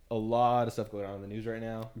got a lot of stuff going on in the news right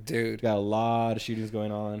now. Dude. You got a lot of shootings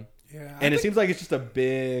going on. Yeah, And it seems like it's just a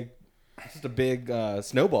big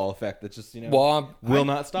snowball effect that just Well, will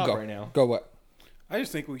not stop go. right now. Go what? I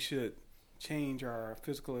just think we should change our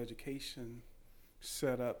physical education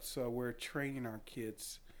setup so we're training our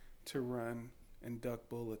kids to run and duck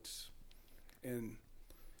bullets. And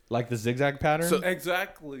Like the zigzag pattern.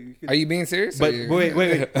 exactly. Are you being serious? But Or you-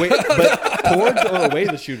 wait. But towards or away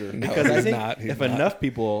the shooter, because I he's think not. He's if not. enough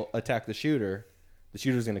people attack the shooter's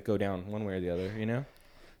going to go down one way or the other. You know.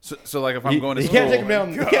 So like if I'm going to You school, can't take him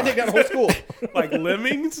down. You can't take down the whole school. Like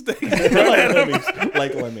lemmings? They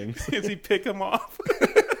like lemmings. Does he pick them off?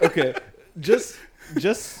 Okay, just so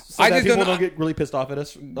I that just people don't- don't get really pissed off at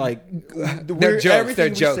us. Like They're jokes. everything They're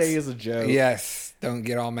we jokes. say is a joke. Yes. Don't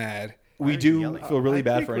get all mad. We do feel really I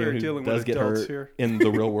bad think for we're anyone who dealing does with get adults hurt here. in the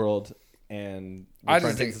real world, and we're I trying just to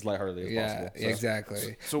take think this as lightheartedly as Yeah, possible. So.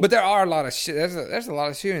 exactly. But there are a lot of shit. There's a lot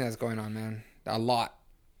of shooting that's going on, man. A lot.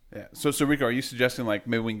 yeah. So Rico, are you suggesting like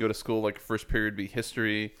maybe we can go to school like first period be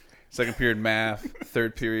history, second period math,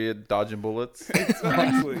 third period dodging bullets?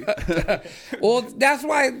 Exactly. Well, that's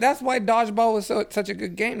why dodgeball was such a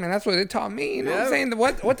good game, man. That's what it taught me. You know what I'm saying?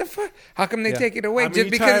 What the fuck? How come they take it away How just many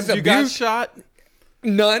because times it's you got abuse? shot?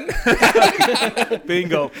 None.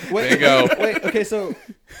 Bingo. There you go. Wait, okay, so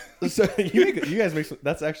you guys make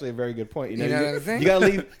that's actually a very good point. You know what I'm saying? You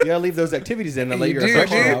gotta leave those activities in and let You your do,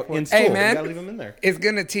 aggression dude. out in Hey, school. man. You gotta leave them in there. It's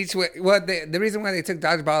gonna teach the reason why they took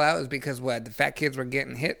dodgeball out is because the fat kids were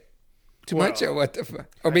getting hit too much, or what the fuck,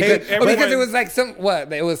 or because it was like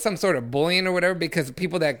it was some sort of bullying or whatever, because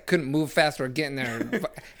people that couldn't move fast were getting their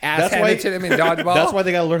ass handed to them in dodgeball. That's why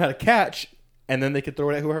they gotta learn how to catch, and then they can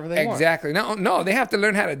throw it at whoever they want. Exactly. No, they have to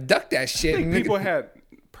learn how to duck that shit. I think people had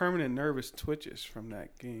permanent nervous twitches from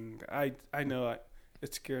that game. I know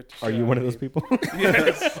it scared the shit Are you out one of me. those people?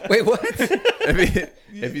 Yes. Wait, what?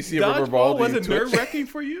 if you see a rubber ball, Dodgeball do you wasn't twitch? nerve-wracking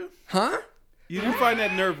for you? Huh? You didn't find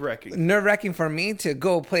that nerve-wracking? Nerve-wracking for me to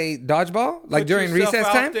go play dodgeball, like Put during yourself recess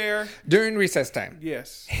out time. there. During recess time.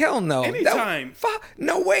 Yes. Hell no. Anytime.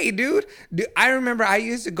 No way, dude. I remember I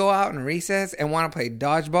used to go out in recess and want to play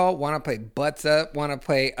dodgeball, want to play butts up, want to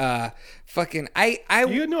play fucking.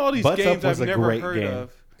 You know all these Butts games Up was I've a never great heard game.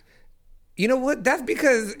 of. You know what? That's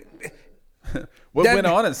because. What That- went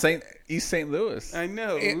on in East St. Louis? I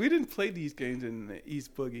know. We didn't play these games in the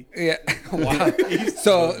East Boogie. Yeah. Wow.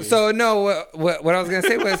 So no. What I was gonna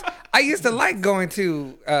say was I used to like going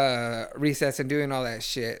to recess and doing all that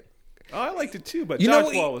shit. Oh, I liked it too, but You know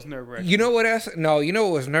dodgeball what- was nerve-wracking. You know what else? No. You know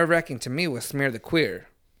what was nerve wracking to me was Smear the Queer.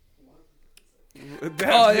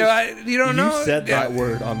 That's You don't know? You said that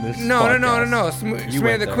word on this. No. podcast. Smear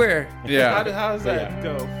went the there. Queer. Yeah. How does that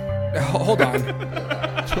go? Hold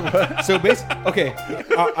on. So basically, okay,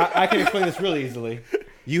 I can explain this really easily.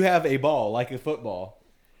 You have a ball like a football,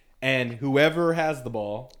 and whoever has the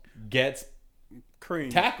ball gets Cream.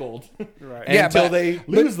 tackled Right. Yeah, until but- they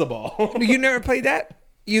lose the ball. You never played that?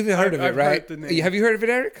 You've heard of it, I've right? heard the name. Have you heard of it,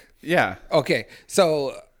 Eric? Yeah. Okay,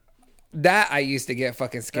 so that I used to get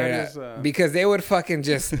fucking scared That is, at because they would fucking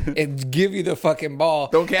just give you the fucking ball.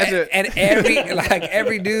 Don't catch it. And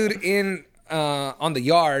every dude in on the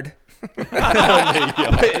yard.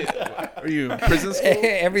 Are you in prison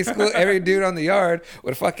school? every dude on the yard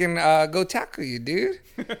would fucking go tackle you, dude.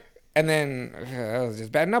 And then that was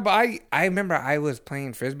just bad. No, but I remember I was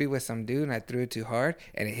playing frisbee with some dude and I threw it too hard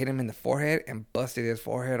and it hit him in the forehead and busted his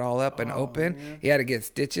forehead all up and open. man. He had to get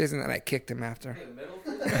stitches and then I kicked him after.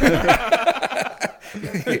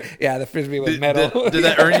 Yeah, the frisbee was metal. Did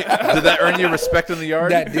that earn you respect in the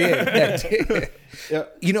yard? That did. Yeah.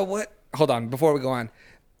 You know what? Hold on, before we go on.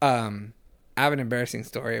 I have an embarrassing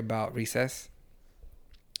story about recess.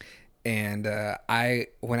 And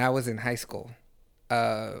when I was in high school,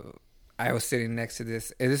 I was sitting next to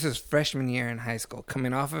this. This is freshman year in high school,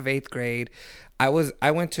 coming off of 8th grade. I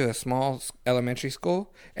went to a small elementary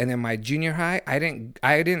school, and then my junior high, I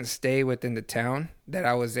didn't stay within the town that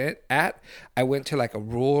I was at. I went to like a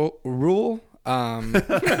rural.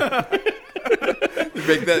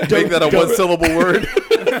 Make that a one syllable word.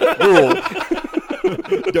 Rule.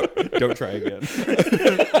 Don't try again.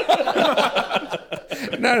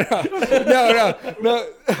 No.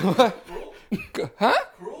 Huh?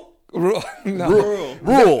 Rule. No.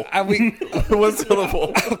 Rule. One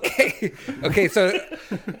syllable. Okay. So,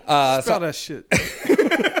 Spell that shit.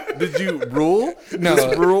 Did you rule? No.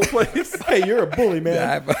 This rural place? Hey, you're a bully,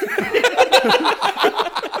 man.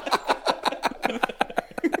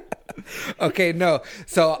 Okay, no.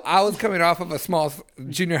 So I was coming off of a small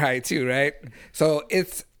junior high too, right? So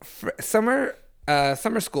it's summer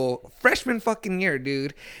school, freshman fucking year,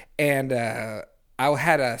 dude. And I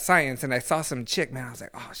had a science, and I saw some chick, man. I was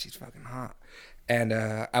like, oh, she's fucking hot. And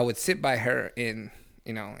I would sit by her in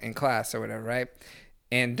class or whatever, right?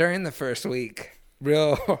 And during the first week,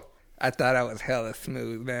 I thought I was hella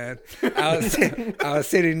smooth, man. I was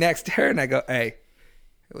sitting next to her, and I go, hey,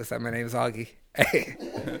 what's up? My name's Augie. Hey.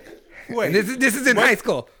 Wait, this is in high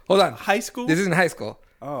school. Hold on. High school? This is in high school.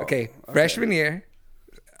 Oh, okay. Freshman year,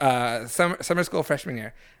 summer school, freshman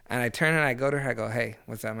year. And I turn and I go to her. I go, hey,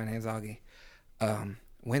 what's up? My name's Augie.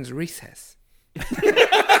 When's recess?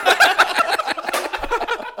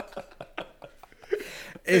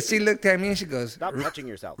 And she looked at me and she goes, Stop touching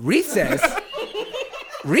yourself. Recess?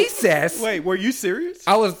 Recess? Wait, were you serious?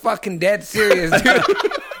 I was fucking dead serious, dude.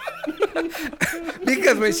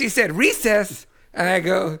 Because when she said recess, and I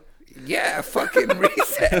go, yeah, fucking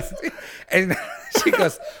recess. And she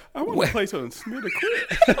goes, I want to play some Smear the Quit.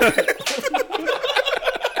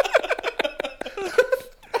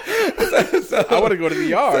 I want to go to the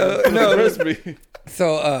yard.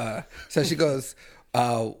 So she goes,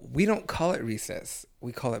 we don't call it recess.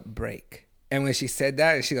 We call it break. And when she said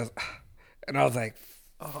that, and she goes, and I was like,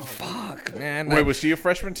 oh, fuck, man. Wait, was she a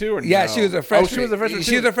freshman too? Or yeah, no? she was a freshman. Oh, she was a freshman too?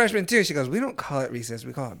 She was a freshman too. She goes, we don't call it recess.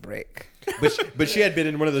 We call it break. But she had been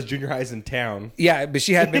in one of those junior highs in town. Yeah, but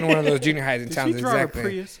she had been in one of those junior highs in town. Did she drive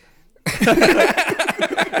exactly. a Prius?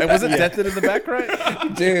 And was it dented in the back,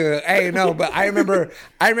 right? Dude, hey, no, but I remember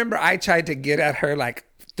I tried to get at her like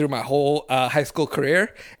through my whole high school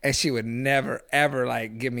career, and she would never ever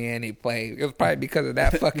like give me any play. It was probably because of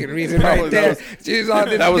that fucking reason right there.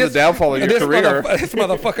 That was the downfall of your career. This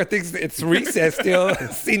motherfucker thinks it's recess still,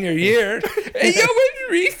 senior year. Hey, yo, when's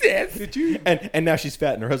recess? Did you? And now she's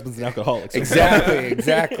fat and her husband's an alcoholic. So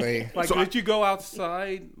Exactly. Like, did you go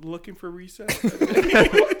outside looking for recess?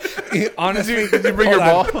 Honestly, did you bring your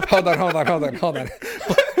ball? Hold on.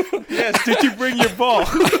 Yes. Did you bring your ball?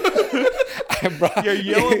 I brought your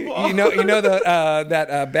yellow ball. You know the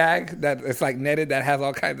that bag that it's like netted that has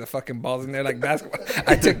all kinds of fucking balls in there like basketball.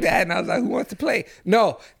 I took that and I was like, who wants to play?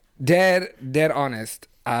 No, dead honest.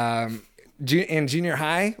 In junior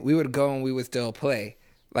high, we would go and we would still play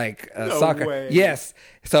like soccer. Way. Yes.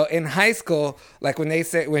 So in high school, like when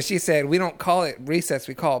she said we don't call it recess,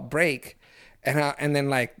 we call it break, and then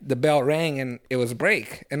like the bell rang and it was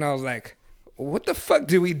break, and I was like, what the fuck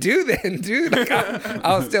do we do then, dude? Like,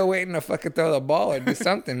 I was still waiting to fucking throw the ball or do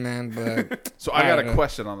something, man. But so I got a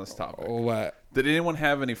question on this topic. What? Did anyone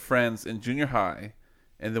have any friends in junior high,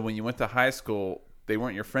 and then when you went to high school, they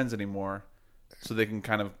weren't your friends anymore, so they can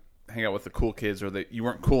kind of hang out with the cool kids, or that you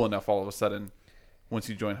weren't cool enough all of a sudden once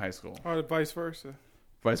you joined high school? Or vice versa.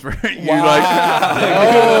 Vice versa. You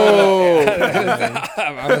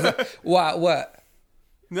What?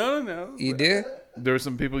 No. You did? There were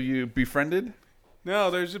some people you befriended?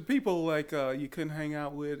 No, there's people like you couldn't hang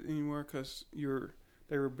out with anymore because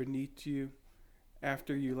they were beneath you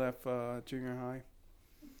after you left junior high.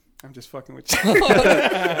 I'm just fucking with you.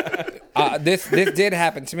 This did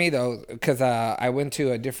happen to me though, because I went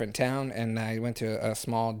to a different town and I went to a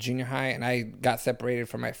small junior high and I got separated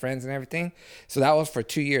from my friends and everything. So that was for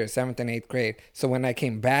 2 years, 7th and 8th grade. So when I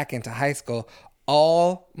came back into high school,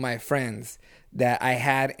 all my friends that I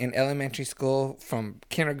had in elementary school from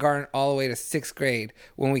kindergarten all the way to 6th grade,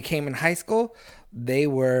 when we came in high school, they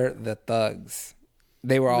were the thugs.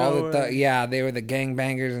 They were all the thugs. Yeah, they were the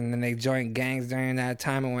gangbangers, and then they joined gangs during that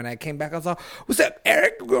time. And when I came back, I was like, what's up,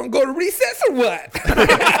 Eric? We're going to go to recess or what?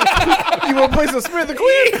 You want to play some Smear the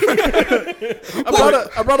Queen?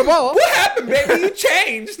 I brought a ball. What happened, baby? You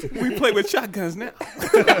changed. We play with shotguns now.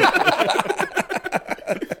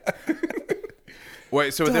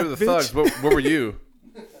 Wait, so they were the thugs. What were you?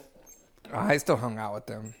 I still hung out with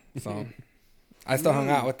them. So I still hung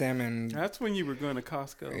out with them, and That's when you were going to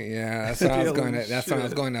Costco. yeah, that's when I was Stealing going to. That's when I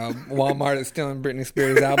was shit. going to Walmart and stealing Britney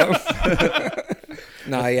Spears album.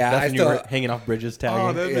 No, yeah, That's I when you still. were hanging off bridges tagging.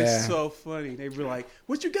 Oh, that'd be Yeah. so funny. They'd be like,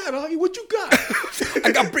 "What you got, Augie? What you got?"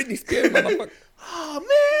 I got Britney Spears, motherfucker. Oh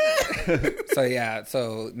man. So yeah,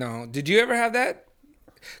 so no. Did you ever have that?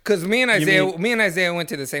 Because me and Isaiah went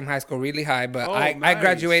to the same high school, really high. But Oh, I nice.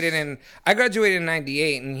 graduated in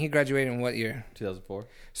 '98, and he graduated in what year? 2004.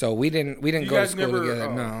 So we didn't You go to guys school never- together.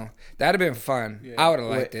 oh. No, that'd have been fun. Yeah. I would have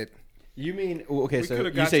liked it. You mean okay? We So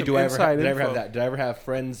could've you got say, some did I ever inside have info. that? Did I ever have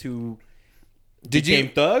friends who Did became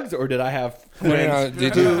you? thugs, or did I have No, friends?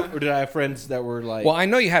 did you? Or did I have friends that were like? Well, I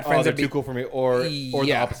know you had friends they're that too cool for me, or the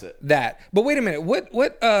Yeah, opposite. That. But wait a minute. What?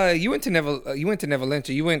 You went to Neverland.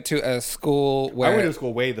 You went to a school where I went to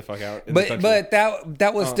school way the fuck out. In the country. But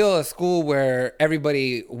that was still a school where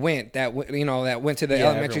everybody went. That went to the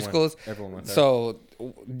elementary schools. Everyone went there. So,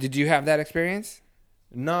 did you have that experience?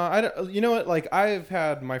 No, I don't. You know what? Like I've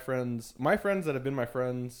had my friends that have been my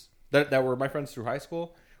friends that were my friends through high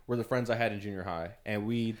school were the friends I had in junior high, and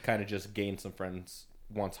we kind of just gained some friends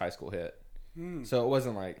once high school hit. So it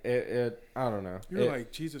wasn't like it. I don't know. You're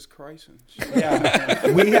like Jesus Christ and shit.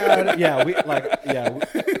 Yeah, we had. Yeah,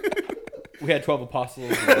 we had 12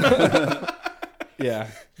 apostles. Yeah,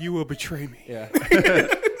 You will betray me. yeah.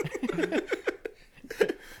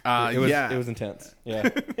 Yeah, It was intense. Yeah,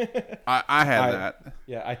 I had that.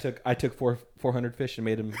 yeah. I took 400 fish and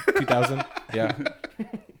made them 2,000. Yeah,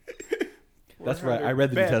 that's right. I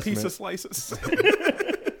read the New Bad Testament. piece of slices.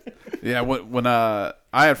 Yeah, when I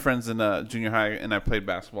had friends in junior high and I played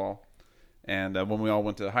basketball, and when we all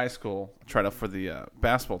went to high school, I tried out for the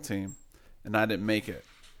basketball team, and I didn't make it,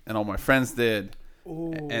 and all my friends did,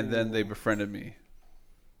 and then they befriended me.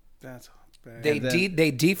 That's bad. They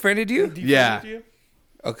defriended you? Yeah.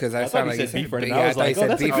 Oh, because I thought sound you like you said said befriended. yeah, I was thought you like, oh, said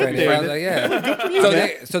that's a good befriended. I was thing.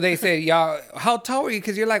 like, yeah. So they said, y'all, how tall are you?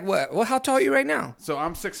 Because you're like, what? Well, how tall are you right now? So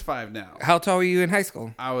I'm 6'5" now. How tall were you in high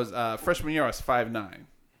school? I was freshman year. I was 5'9".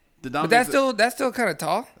 But that's still kind of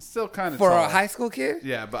tall still kind of for tall. a high school kid.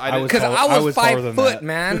 Yeah, but I was Because taller- I I was was taller 5 than foot, that.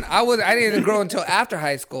 man. I didn't grow until after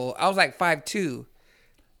high school. I was like 5'2".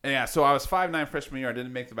 Yeah, so I was 5'9" freshman year. I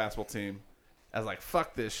didn't make the basketball team. I was like,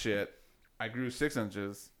 fuck this shit. I grew 6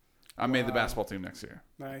 inches. I made the basketball team next year.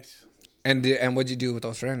 Nice. And what'd you do with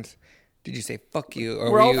those friends? Did you say fuck you? Or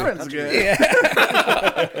We're were all you, friends again.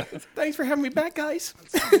 Yeah. Thanks for having me back, guys.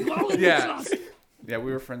 Yeah. Yeah,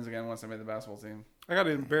 we were friends again once I made the basketball team. I got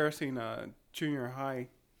an embarrassing junior high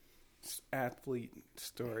athlete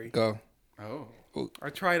story. Go. Oh. I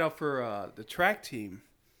tried out for the track team,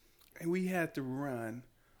 and we had to run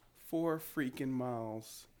 4 freaking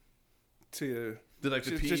miles to. Did like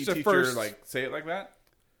the Just- PE just the teacher first- like say it like that?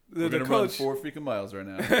 The We're gonna coach, run 4 freaking miles right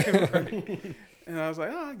now. Right. And I was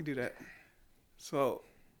like, oh, I can do that. So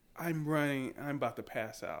I'm running. I'm about to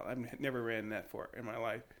pass out. I've never ran that far in my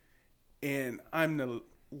life. And I'm the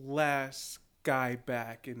last guy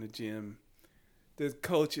back in the gym. The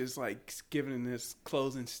coach is like giving this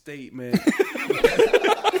closing statement. like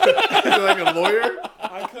a lawyer?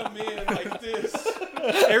 I come in like this.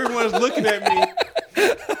 Everyone's looking at me.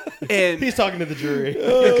 And He's talking to the jury.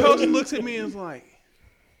 the coach looks at me and is like,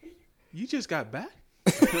 you just got back?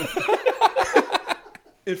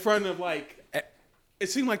 In front of like, it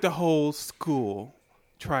seemed like the whole school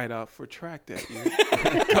tried out for track that year.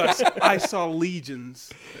 Because I saw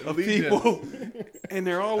legions of people, and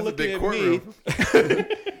they're all That's a looking big at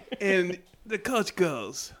me. And the coach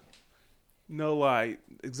goes, no lie,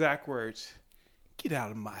 exact words, get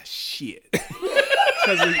out of my shit.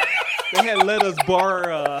 Because they had let us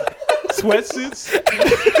borrow sweatsuits.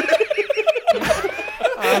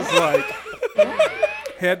 I was like,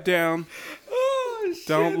 head down.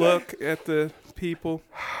 Don't look at the people.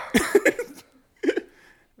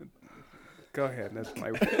 Go ahead. That's my.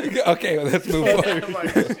 Okay, well, let's move on.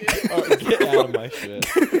 Get out of my shit.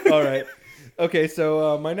 All right. Okay,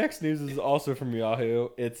 so my next news is also from Yahoo.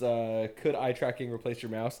 It's could eye tracking replace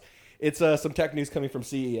your mouse? It's some tech news coming from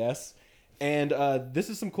CES. And this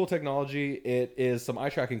is some cool technology. It is some eye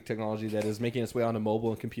tracking technology that is making its way onto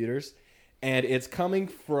mobile and computers. And it's coming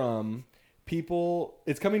from people.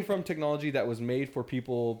 It's coming from technology that was made for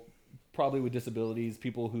people probably with disabilities,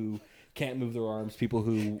 people who can't move their arms, people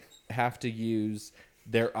who have to use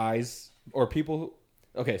their eyes, or people who,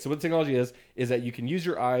 okay, so what the technology is that you can use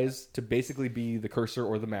your eyes to basically be the cursor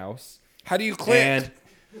or the mouse. How do you click? And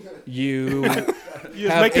you You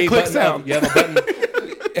have make the a click button sound. you have a button.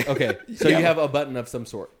 Okay, so you have a button of some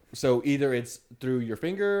sort. So either it's through your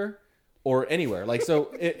finger or anywhere. Like,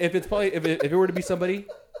 so if it's probably if it were to be somebody,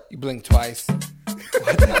 You blink twice.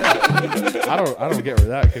 I don't get where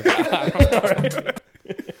that came from.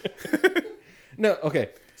 No, okay.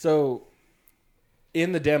 So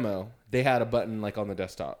in the demo, they had a button like on the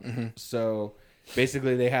desktop. Mm-hmm. So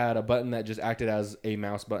basically, they had a button that just acted as a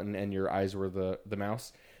mouse button, and your eyes were the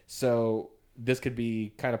mouse. So this could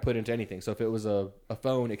be kind of put into anything. So if it was a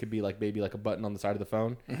phone, it could be like maybe like a button on the side of the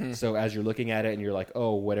phone. Mm-hmm. So as you're looking at it, and you're like,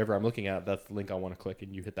 oh, whatever I'm looking at, that's the link I want to click,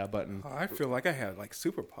 and you hit that button. Oh, I feel like I had like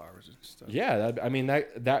superpowers and stuff. Yeah,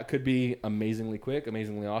 that could be amazingly quick,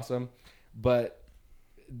 amazingly awesome, but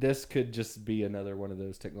this could just be another one of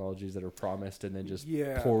those technologies that are promised and then just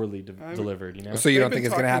poorly delivered. You know, So you don't think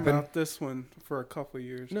it's going to happen? About this one for a couple of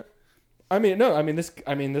years. No,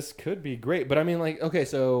 this could be great, but I mean, like, okay,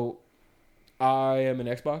 so I am an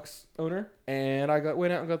Xbox owner, and I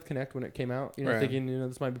went out and got the Kinect when it came out. You know, Right. thinking, you know,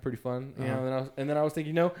 this might be pretty fun. You know, and then I was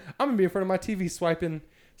thinking, I'm gonna be in front of my TV swiping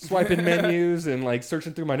menus and like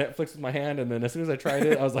searching through my Netflix with my hand. And then as soon as I tried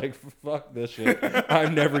it, I was like, fuck this shit.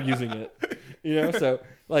 I'm never using it. You know, so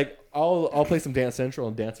like I'll play some Dance Central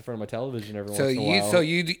and dance in front of my television every once in a while.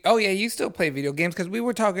 You still play video games because we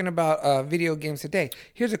were talking about video games today.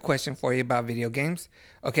 Here's a question for you about video games.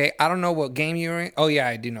 Okay, I don't know what game you're in. Oh yeah,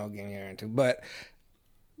 I do know what game you're into, but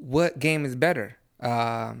what game is better,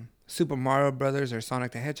 Super Mario Brothers or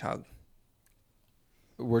Sonic the Hedgehog?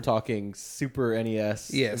 We're talking Super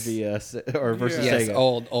NES, Yes. VS, or versus Yes, Sega.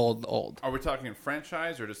 old. Are we talking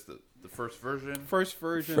franchise or just the first version? First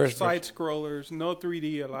version, First side scrollers, no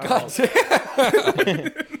 3D allowed.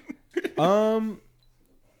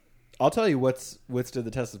 I'll tell you what's stood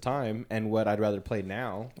the test of time and what I'd rather play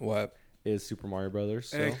now. What is Super Mario Brothers?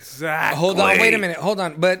 So. Exactly. Hold on, wait a minute. Hold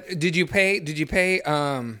on. But did you play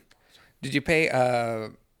Sonic the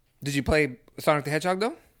Hedgehog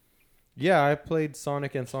though? Yeah, I played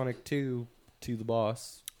Sonic and Sonic 2 to the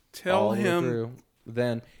boss. Tell him.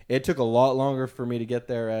 Then it took a lot longer for me to get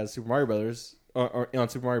there as Super Mario Brothers or on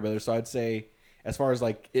Super Mario Brothers. So I'd say, as far as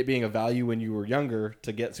like it being a value when you were younger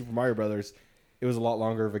to get Super Mario Brothers, it was a lot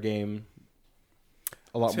longer of a game,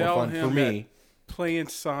 a lot more fun for me. Playing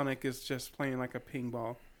Sonic is just playing like a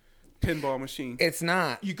pinball machine. It's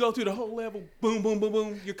not. You go through the whole level, boom, boom, boom,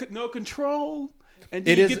 boom. You no control. And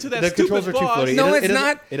It you is. get to that The stupid controls are too boss. floaty. No, it it's doesn't-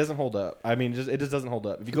 not. It doesn't hold up. I mean, it just doesn't hold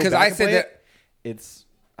up. If you go Because back I and said play that- it's.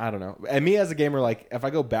 I don't know. And me as a gamer, like if I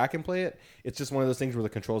go back and play it, it's just one of those things where the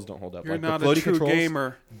controls don't hold up. You're like, not the a floaty true controls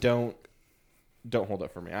gamer. Don't hold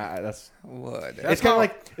up for me. That's What? it's kind of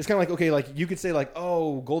like okay, like you could say like,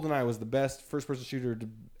 oh, GoldenEye was the best first person shooter to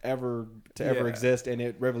ever exist, and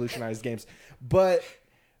it revolutionized games. But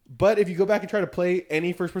if you go back and try to play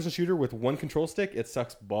any first person shooter with one control stick, it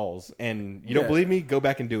sucks balls. And you don't believe me? Go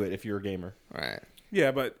back and do it if you're a gamer. Right. Yeah,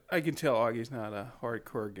 but I can tell Augie's not a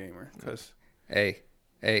hardcore gamer because Hey.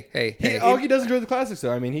 Augie does enjoy the classics,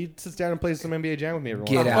 though. I mean, he sits down and plays some NBA Jam with me every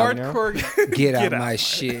once in Get a out. while. You know? Get out my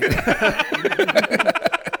shit.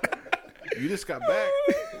 You just got back.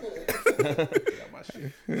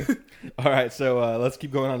 All right, so let's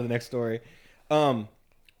keep going on to the next story.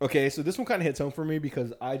 Okay, so this one kind of hits home for me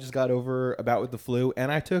because I just got over a bout with the flu,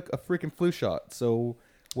 and I took a freaking flu shot. So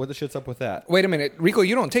what the shit's up with that? Wait a minute, Rico.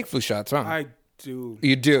 You don't take flu shots, huh? I do.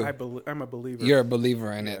 You do. I'm a believer. You're a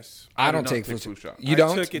believer in Yes. it. I do don't not take take flu flu shots. shot. You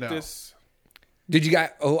don't. I took it No. this. Did you guys?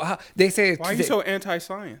 Oh, they say. Why are you so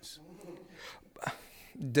anti-science?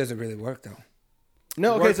 Does it really work though?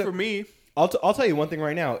 No, okay, Worked so for me. I'll tell you one thing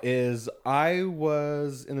right now is I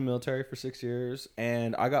was in the military for 6 years,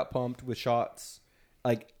 and I got pumped with shots.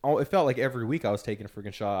 Like it felt like every week I was taking a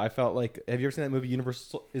freaking shot. I felt like, have you ever seen that movie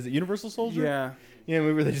Universal? Is it Universal Soldier? Yeah. Yeah,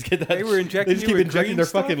 movie where they just get that. They were injecting They just you keep with injecting green their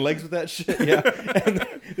stuff? fucking legs with that shit. Yeah, and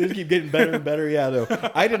they just keep getting better and better. Yeah, though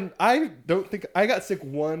I don't think I got sick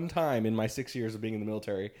one time in my 6 years of being in the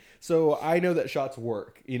military, so I know that shots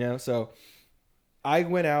work. You know, so I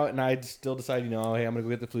went out and I still decided, hey, I'm gonna go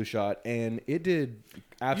get the flu shot, and it did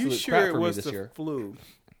absolute You sure crap it for me was this the year. flu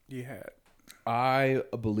you had? I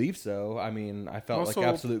believe so. I mean, I felt Muscle-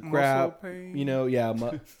 like absolute muscle crap. pain?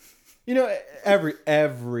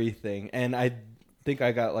 Everything. And I think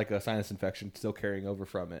I got like a sinus infection still carrying over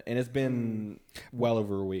from it. And it's been well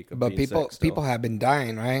over a week. Of But being sick still. people have been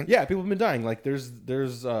dying, right? Yeah, people have been dying. Like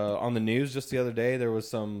there's on the news just the other day there was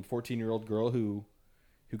some 14-year-old girl who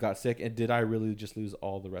got sick. And did I really just lose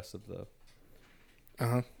all the rest of the?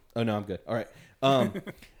 Oh no, I'm good. All right.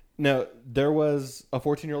 No, there was a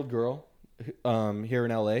 14-year-old girl here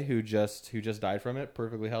in LA who just died from it.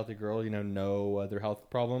 Perfectly healthy girl, no other health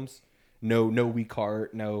problems, no weak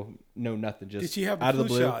heart, no nothing. Just Did she have the out of flu the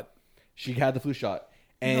blue. shot? She had the flu shot,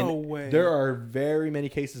 and No way. there are very many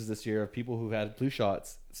cases this year of people who had flu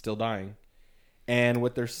shots still dying. And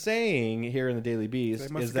what they're saying here in the Daily Beast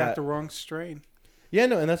They must is have got that the wrong strain. Yeah,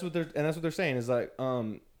 no, and that's what they're saying is like,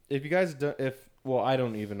 if you guys do, I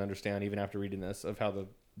don't even understand even after reading this of how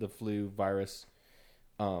the flu virus,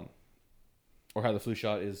 or how the flu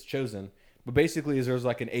shot is chosen, but basically is there's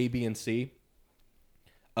like an A, B, and C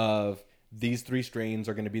of these 3 strains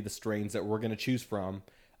are going to be the strains that we're going to choose from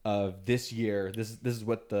of this year. This is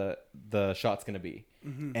what the shot's going to be,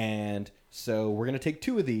 and so we're going to take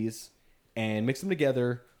 2 of these and mix them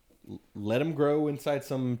together. Let them grow inside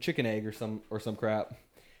some chicken egg or some crap,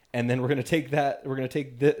 and then we're gonna take that. We're gonna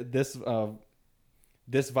take this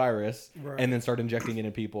virus and then start injecting it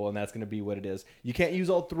in people, and that's gonna be what it is. You can't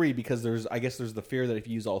use all 3 because there's the fear that if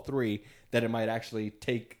you use all 3, that it might actually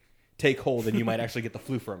take hold and you might actually get the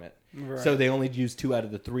flu from it. Right. So they only use 2 out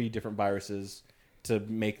of the 3 different viruses to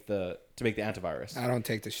make the antivirus. I don't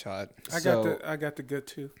take the shot. I got the good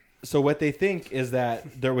 2. So what they think is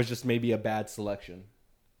that there was just maybe a bad selection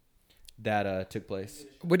that took place.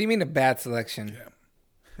 What do you mean a bad selection?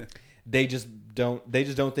 Yeah. They just don't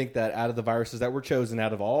think that out of the viruses that were chosen,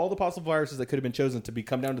 out of all the possible viruses that could have been chosen to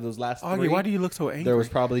come down to those last 3. Why do you look so angry? There was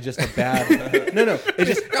probably just a bad. No.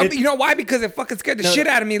 You know why? Because it fucking scared the shit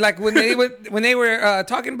out of me. Like when they were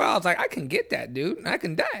talking about, I was like, I can get that, dude. I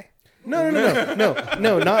can die. No.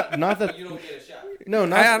 Not that you don't get a shot. No,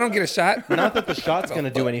 I don't get a shot. Not that the shot's going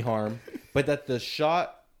to do any harm, but that the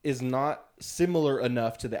shot is not similar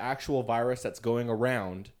enough to the actual virus that's going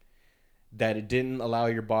around that it didn't allow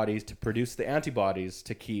your bodies to produce the antibodies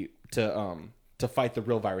to fight the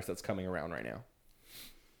real virus that's coming around right now.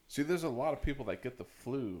 See, there's a lot of people that get the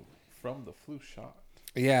flu from the flu shot.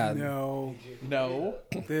 Yeah. No.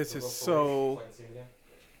 This is so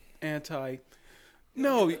anti.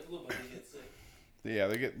 No. Yeah,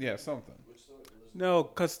 they get something. No,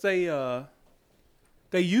 because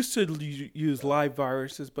they used to use live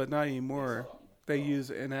viruses, but not anymore. They use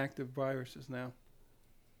inactive viruses now.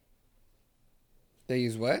 They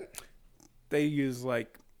use what? They use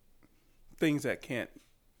like things that can't,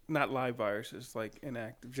 not live viruses, like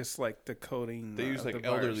inactive, just like the coding. They use like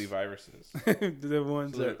elderly viruses. The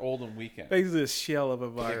ones so they're that old and weakened. basically a shell of a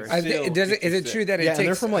virus. Is it true that it takes? And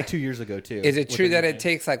they're from like 2 years ago too. Is it true that it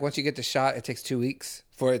takes like once you get the shot, it takes 2 weeks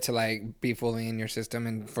for it to like be fully in your system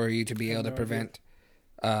and for you to be able to prevent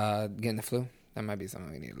getting the flu? That might be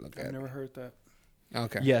something we need to look at. I've never heard that.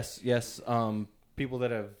 Okay. Yes. People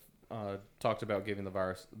that have talked about giving the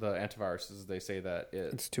antiviruses, they say that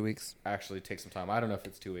it's 2 weeks. Actually, takes some time. I don't know if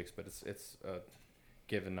it's 2 weeks, but it's a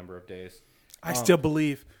given number of days. I still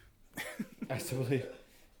believe. I still believe.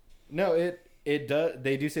 No, it does.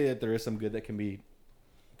 They do say that there is some good that could be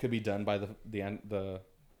done by the.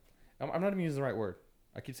 I'm not even using the right word.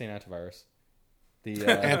 I keep saying antivirus. The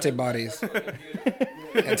antibodies.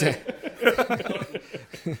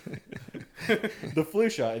 The flu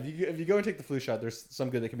shot. If you go and take the flu shot, there's some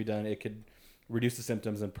good that can be done. It could reduce the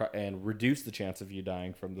symptoms and reduce the chance of you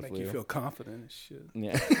dying from the flu. Make you feel confident as shit.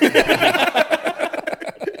 Yeah.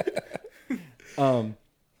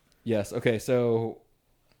 Yes. Okay. So,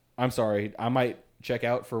 I'm sorry. I might check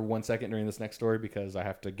out for 1 second during this next story because I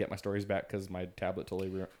have to get my stories back because my tablet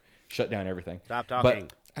totally shut down everything. Stop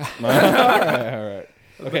talking. All right.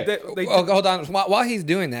 Okay. Hold on. While he's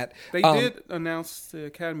doing that, they did announce the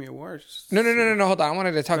Academy Awards. No. Hold on. I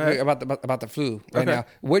wanted to talk about the flu right now.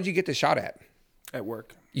 Where'd you get the shot at? At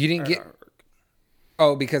work. You didn't get.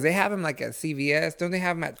 Oh, because they have them like at CVS. Don't they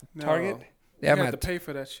have them at Target? You have to pay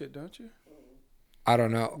for that shit, don't you? I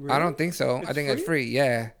don't know. Really? I don't think so. I think it's free.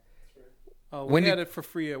 Yeah. Oh, we had it for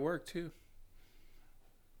free at work too.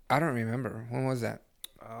 I don't remember. When was that?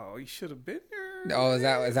 Oh, you should have been there. Oh, is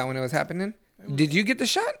that when it was happening? Did you get the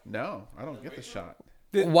shot? No, I don't get the shot.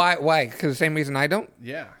 Why? Because the same reason I don't?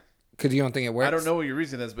 Yeah. Because you don't think it works? I don't know what your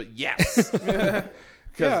reason is, but yes.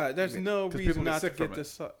 Yeah, there's no reason not to get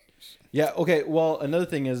this. Yeah, okay. Well, another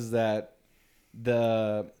thing is that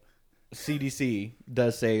the CDC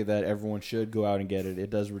does say that everyone should go out and get it.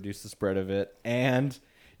 It does reduce the spread of it. And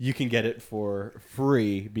you can get it for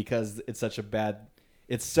free because it's such a bad...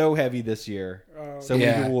 It's so heavy this year. So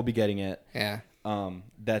many people will be getting it. Yeah.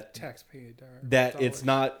 That taxpayer that dollars. It's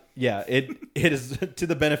not it is to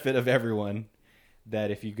the benefit of everyone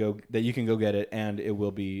that if you go that you can go get it and it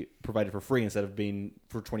will be provided for free instead of being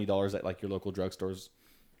for $20 at like your local drugstores.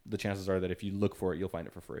 The chances are that if you look for it, you'll find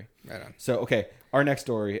it for free. Right on. So okay, our next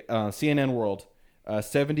story, CNN World. A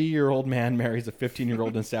 70-year-old man marries a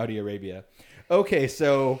 15-year-old in Saudi Arabia. Okay,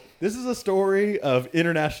 so this is a story of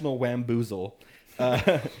international wamboozle.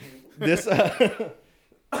 This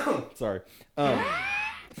sorry.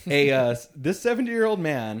 This 70-year-old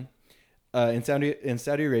man in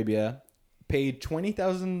Saudi Arabia paid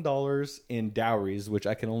 $20,000 in dowries, which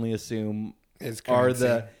I can only assume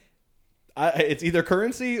it's either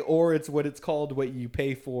currency or it's what it's called, what you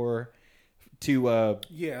pay for to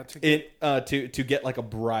to get like a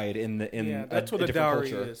bride in that's what a different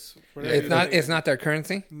dowry culture. is. It's not their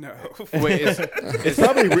currency. No. Wait,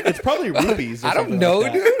 it's probably rupees. Or I don't something know,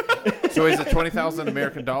 like that. dude. so is it 20,000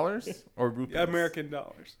 American dollars or rupees? American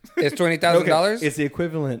dollars. It's $20,000. It's the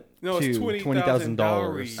equivalent No, it's to $20,000.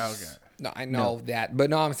 $20,000. Okay. No, I know that,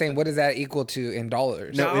 but no, I'm saying, what does that equal to in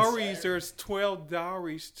dollars? No, it's- Dowries, there's 12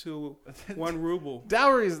 dowries to 1 ruble.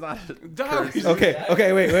 Dowry is not. Dowries.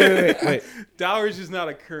 Okay, wait. Dowries is not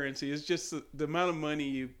a currency. It's just the amount of money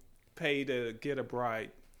you pay to get a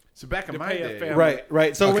bride. So back in To my pay a day, family.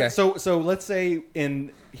 Right. So Okay. so let's say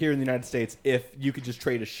here in the United States, if you could just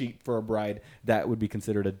trade a sheep for a bride, that would be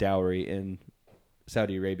considered a dowry in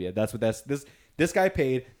Saudi Arabia. This guy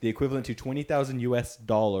paid the equivalent to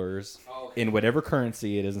 $20,000 in whatever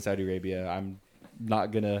currency it is in Saudi Arabia. I'm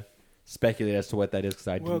not gonna speculate as to what that is because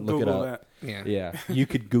I didn't look Google it up. that. Yeah. You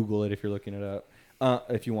could Google it if you're looking it up,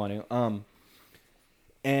 if you want to.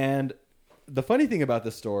 And the funny thing about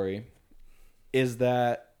this story is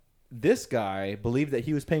that this guy believed that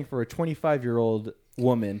he was paying for a 25-year-old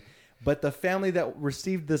woman, but the family that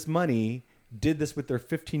received this money did this with their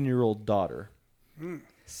 15-year-old daughter.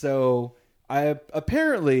 So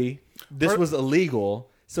apparently this was illegal,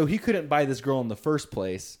 so he couldn't buy this girl in the first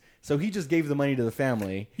place. So he just gave the money to the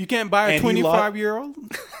family. You can't buy a And he 25-year-old?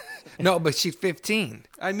 No, but she's 15.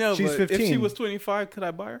 I know, She's but 15. if she was 25, could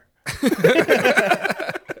I buy her?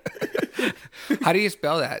 How do you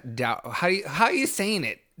spell that? How are you saying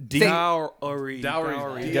it? Dowry.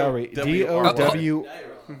 Dowry. D-O-W.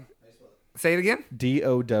 Say it again.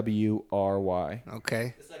 DOWRY.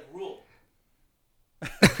 Okay. It's like rule.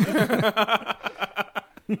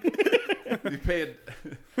 You pay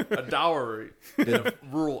a dowry in a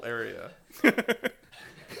rural area.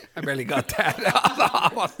 I barely got that.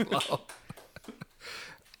 I was slow.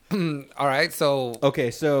 All right, so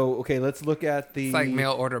Okay, let's look at the It's like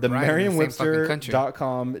mail order the bride in the same fucking country.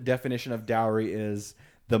 Merriam-Webster.com definition of dowry is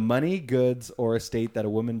the money, goods, or estate that a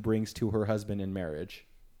woman brings to her husband in marriage.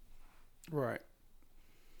 Right.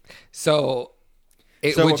 So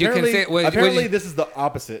would you apparently, consider? apparently this is the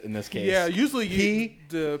opposite in this case. Yeah, usually he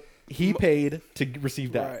paid to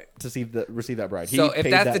receive that Right. receive that bride. So He if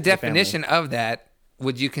paid that's that the to family. definition of that,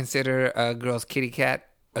 would you consider a girl's kitty cat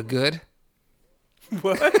a good?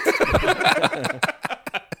 What?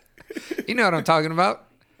 You know what I'm talking about?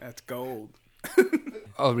 That's gold.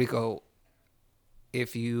 Oh, Rico,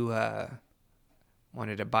 if you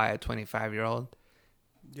wanted to buy a 25-year-old,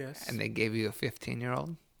 Yes. and they gave you a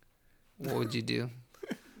 15-year-old, what would you do?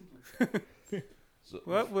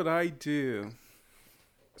 What would I do?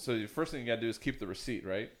 So the first thing you got to do is keep the receipt,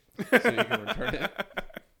 right? So you can return it.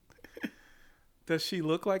 Does she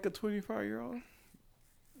look like a 25-year-old?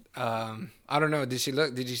 I don't know. Did she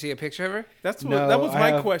look? Did you see a picture of her? That No, was I my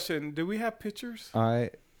have- question. Do we have pictures? I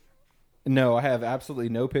have absolutely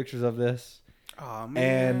no pictures of this. Oh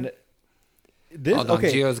man. And this Hold on,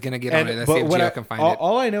 okay. Gio's gonna get on it. Let's but see if what Gio can find all, it.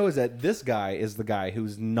 All I know is that this guy is the guy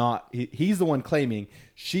who's not. He's the one claiming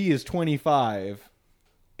she is 25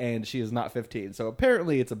 and she is not 15. So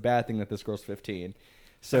apparently it's a bad thing that this girl's 15.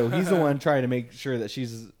 So he's the one trying to make sure that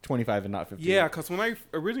she's 25 and not 15. Yeah, because when I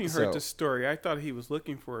originally heard So- this story, I thought he was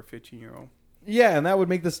looking for a 15-year-old. Yeah, and that would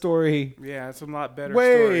make the story Yeah, it's a lot better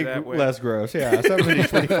way story that way. less gross. Yeah, somebody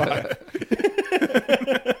 25.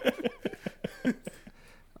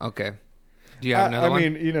 Okay. Do you have another I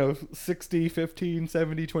one? mean, 60, 15,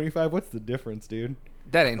 70, 25. What's the difference, dude?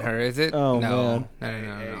 That ain't her, is it? Oh, no.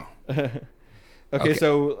 man. No. Okay,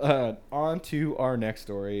 so on to our next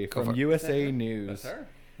story Go from for it. USA News.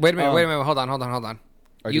 Wait a minute. Hold on.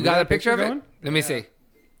 do You we got have a picture of it? going? Let me see.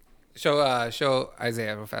 Show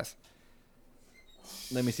Isaiah real fast.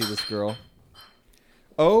 Let me see this girl.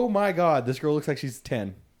 Oh my God, this girl looks like she's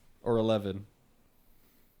 10 or 11.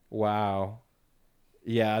 Wow.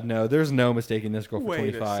 Yeah, no, there's no mistaking this girl for Wait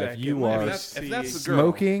a 25. second, You let are me see. If that's the girl,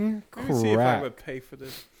 smoking Let me see if I crack. would pay for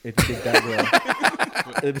this. If you think that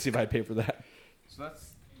girl. Let me see if I'd pay for that. so that's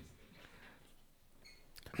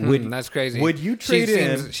That's crazy. Would you trade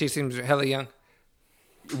in? She seems hella young.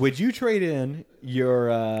 Would you trade in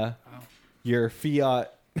your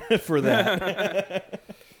Fiat for that?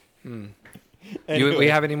 We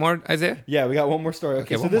have any more, Isaiah? Yeah, we got one more story.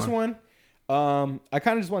 Okay, so one this more. one, I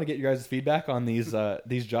kind of just want to get your guys' feedback on these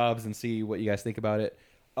jobs and see what you guys think about it.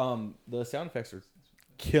 The sound effects are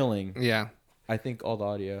killing. Yeah. I think all the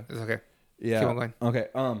audio. It's okay. Yeah. Keep on going. Okay.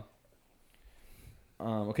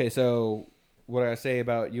 Okay. So what I say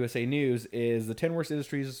about USA News is the 10 worst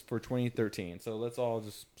industries for 2013. So let's all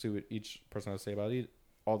just see what each person has to say about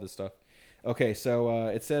all this stuff. Okay, so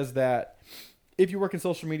it says that if you work in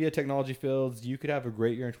social media technology fields, you could have a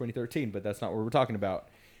great year in 2013, but that's not what we're talking about.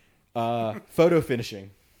 Photo finishing.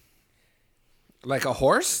 Like a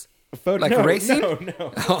horse? Like racing?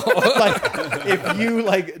 No. Like if you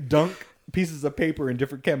like dunk pieces of paper in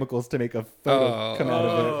different chemicals to make a photo come out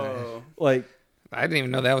of it. Like I didn't even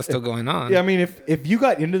know that was still going on. Yeah, I mean if you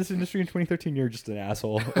got into this industry in 2013, you're just an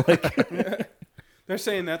asshole. Like They're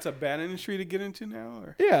saying that's a bad industry to get into now?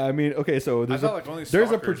 Or? yeah, I mean, okay, so there's only a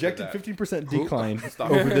stalkers projected did that. 15% decline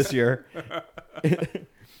over this year. And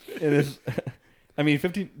it's, I mean,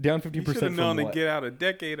 down 15% You should have known from to what? get out a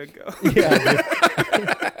decade ago. Yeah.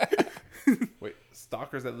 Wait,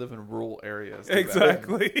 stalkers that live in rural areas. do that.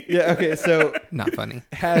 Exactly. Yeah, okay, so Not funny.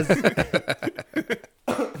 Has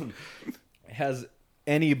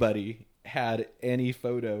anybody had any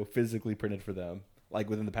photo physically printed for them, like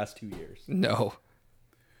within the past 2 years? No.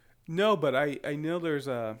 No, but I know there's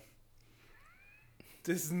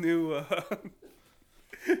this new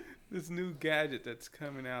this new gadget that's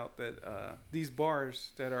coming out that these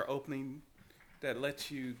bars that are opening that lets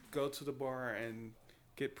you go to the bar and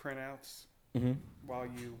get printouts while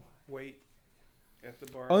you wait at the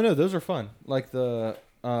bar. Oh no, those are fun. Like the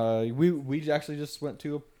we actually just went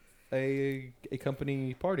to a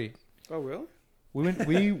company party. Oh really? We went to a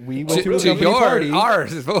To company party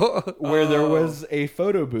ours. where there was a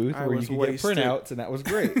photo booth I where you was could wasted. get printouts, and that was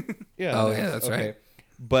great. Yeah. Oh, yeah, that's right.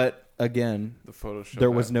 But again, The photo show.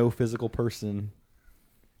 there was no physical person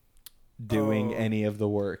doing any of the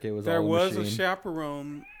work. It was There all was a machine.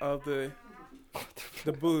 chaperone of the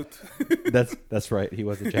booth. That's right. He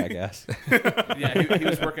was a jackass. Yeah, he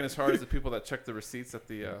was working as hard as the people that checked the receipts at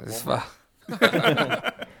the It's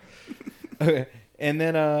Walmart. Okay. And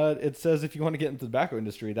then it says if you want to get into the tobacco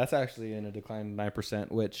industry, that's actually in a decline of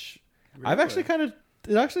 9%, which I've actually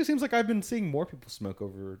it actually seems like I've been seeing more people smoke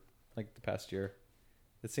over like the past year.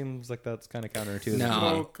 It seems like that's kind of counterintuitive. No.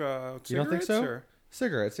 Smoke You don't think cigarettes, so? or-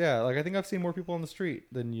 Cigarettes, yeah. Like I think I've seen more people on the street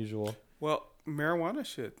than usual. Well, marijuana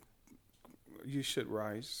should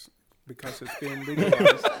rise because it's being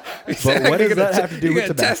legalized. But what does that have to do with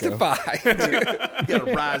tobacco? Testify. You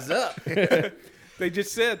gotta rise up. They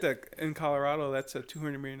just said that in Colorado, that's a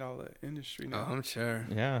 $200 million industry now. I'm sure.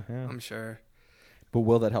 Yeah. I'm sure. But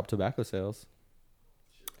will that help tobacco sales?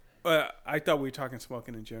 I thought we were talking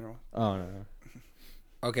smoking in general. Oh no.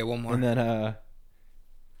 Okay, one more. And then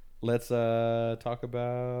let's talk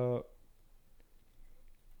about.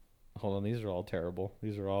 Hold on, these are all terrible.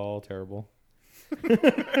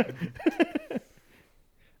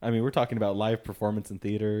 I mean, we're talking about live performance in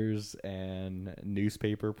theaters and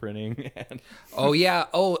newspaper printing. And Oh yeah.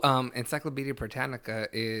 Encyclopedia Britannica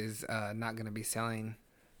is not going to be selling.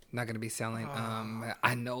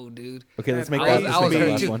 I know, dude. okay, let's make I that, was let's make that hurt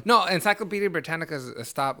last too. one. No, Encyclopedia Britannica is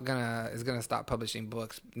gonna stop publishing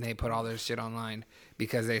books. And they put all their shit online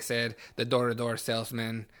because they said the door-to-door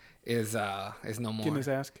salesman is no more. Getting his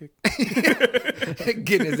ass kicked.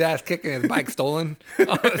 Getting his ass kicked and his bike stolen.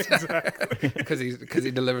 Because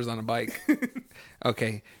he delivers on a bike.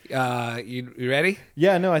 Okay, you ready?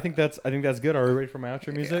 Yeah, no, I think that's good. Are we ready for my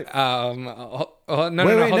outro music? No,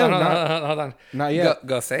 hold on. Not yet.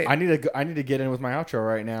 Go say it. I need to get in with my outro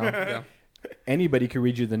right now. Go. Anybody could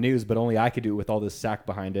read you the news, but only I could do it with all this sack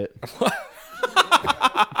behind it.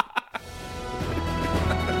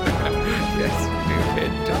 Yes,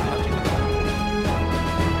 stupid dog.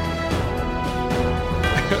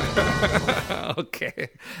 Okay,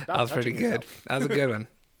 that was pretty good. That was a good one.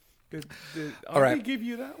 Did All right. Artie give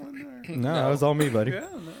you that one? Or? No, that was all me, buddy. Yeah,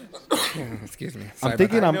 nice. Excuse me. I'm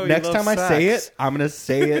thinking I know you next love time I say sacks. it, I'm going to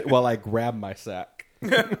say it while I grab my sack.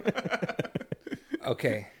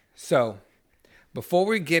 Okay, so before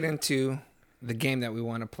we get into the game that we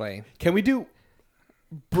want to play, Can we do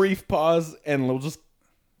brief pause and we'll just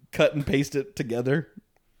cut and paste it together?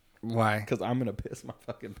 why? Because I'm going to piss my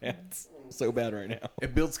fucking pants so bad right now.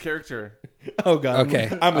 It builds character. Oh, God. Okay,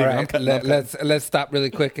 I'm all leaving. I'm right. cutting, I'm cutting. Let's stop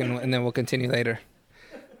really quick and then we'll continue later.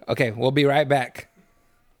 Okay, we'll be right back.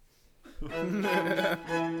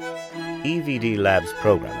 EVD Labs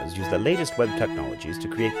programmers use the latest web technologies to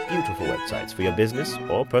create beautiful websites for your business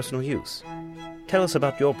or personal use. Tell us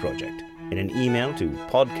about your project in an email to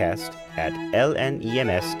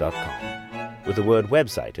podcast@lnems.com with the word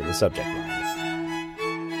website in the subject line.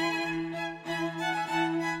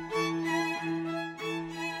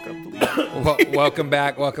 Welcome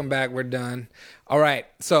back. We're done. All right.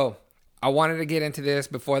 So I wanted to get into this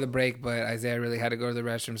before the break, but Isaiah really had to go to the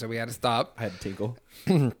restroom, so we had to stop. I had to tinkle.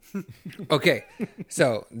 Okay.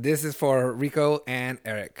 So this is for Rico and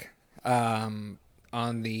Eric.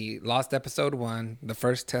 on the Lost Episode 1, the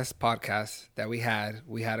first test podcast that we had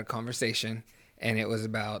a conversation, and it was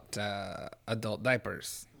about adult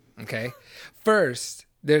diapers. Okay, first,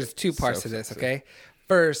 there's two parts to this. Okay,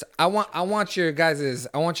 first, I want you guys'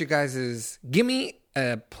 give me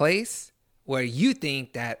a place where you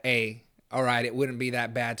think that all right, it wouldn't be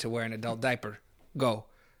that bad to wear an adult diaper. Go,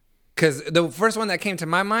 because the first one that came to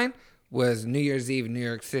my mind was New Year's Eve, New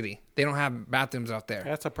York City. They don't have bathrooms out there.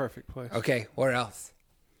 That's a perfect place. Okay, where else?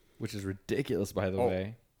 Which is ridiculous, by the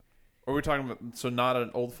way. Are we talking about, so not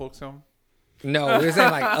an old folks home? No, we're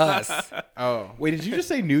saying like us. Oh. Wait, did you just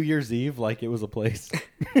say New Year's Eve like it was a place?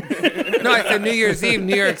 No, I said New Year's Eve,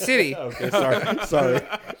 New York City. Okay, sorry.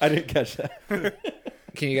 I didn't catch that.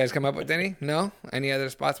 Can you guys come up with any? No? Any other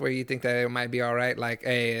spots where you think that it might be all right? Like,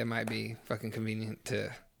 it might be fucking convenient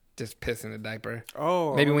to just piss in a diaper.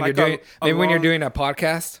 Oh, maybe when like when you're doing a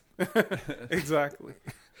podcast. Exactly.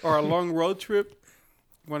 Or a long road trip.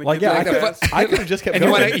 Like, yeah, I could have just kept and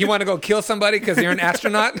going. You want to go kill somebody because you're an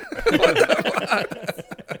astronaut?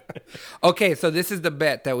 Okay, so this is the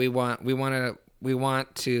bet that we want. We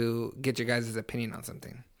want to get your guys' opinion on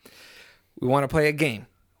something. We want to play a game.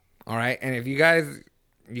 All right? And if you guys,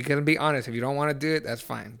 you can be honest. If you don't want to do it, that's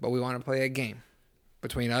fine. But we want to play a game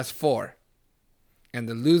between us four. And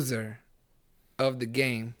the loser of the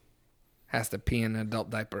game has to pee in an adult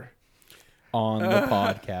diaper. On the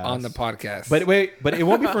podcast. On the podcast. But it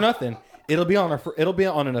won't be for nothing. It'll be on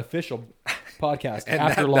an official podcast and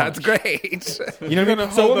after launch. That's great. You know what I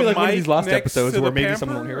mean? So it won't be like one of these lost episodes where maybe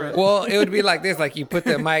someone won't hear it. Well, it would be like this: like you put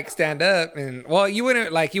the mic stand up, and you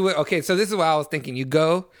wouldn't Okay, so this is what I was thinking. You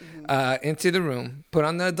go into the room, put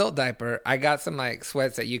on the adult diaper. I got some like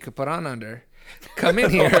sweats that you could put on under. Come in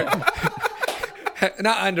here,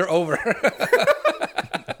 not under, over.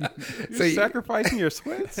 You're sacrificing your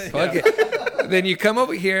sweats? Okay. Then you come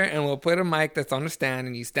over here and we'll put a mic that's on the stand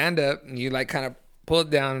and you stand up and you like kind of pull it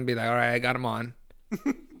down and be like, all right, I got them on.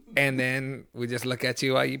 And then we just look at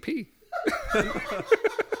you while you pee.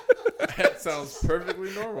 That sounds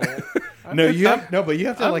perfectly normal. But you have to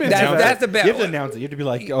like that's the bet. You have to announce it. You have to be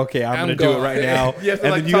like, okay, I'm going to do it right now. You have to,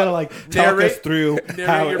 and like, then you got to like talk us through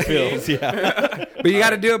how it feels. Peeing. Yeah. But you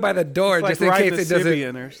got to do it by the door just in case it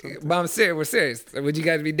doesn't. Or something. But I'm serious. We're serious. Would you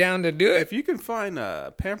guys be down to do it? If you can find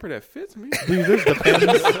a pamper that fits me. Dude, there's Depends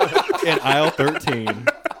in aisle 13.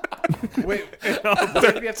 Wait,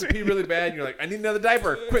 what if you have to pee really bad and you're like, I need another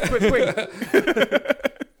diaper. Quick.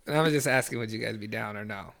 And I was just asking, would you guys be down or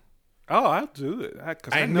no? Oh, I'll do it.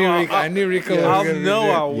 I knew Rico. I'll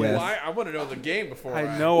know I'll win. Well, I want to know the game before.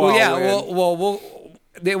 I know. Well, I'll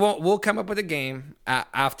win. We'll come up with a game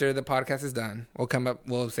after the podcast is done.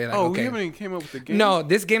 We'll say like, okay. We haven't even came up with the game. No,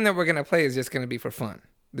 this game that we're gonna play is just gonna be for fun.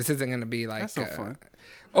 This isn't gonna be like that's not fun.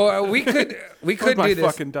 Or we could my do this.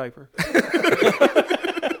 Fucking diaper.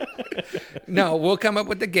 No, we'll come up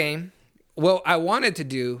with the game. What I wanted to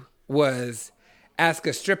do was ask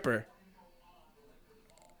a stripper.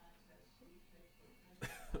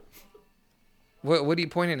 What are you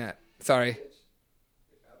pointing at? Sorry.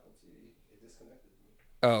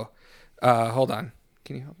 Oh, hold on.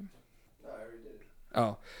 Can you help me? No, I already did.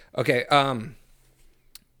 Oh, okay.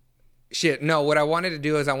 Shit. No, what I wanted to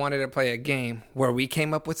do is I wanted to play a game where we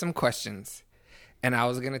came up with some questions, and I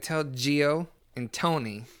was gonna tell Gio and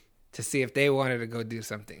Tony to see if they wanted to go do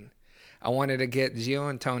something. I wanted to get Gio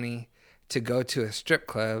and Tony to go to a strip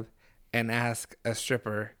club and ask a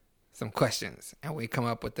stripper some questions, and we come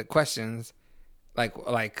up with the questions. Like,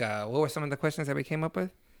 what were some of the questions that we came up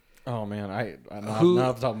with? Oh man, I'm not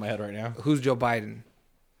off the top of my head right now. Who's Joe Biden?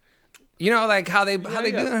 You know, like how they do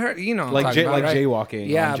her. You know, like right? jaywalking.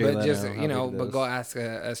 Yeah, Jay but Leno, just but go ask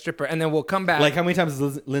a stripper, and then we'll come back. Like how many times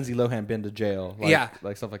has Lindsay Lohan been to jail? Like,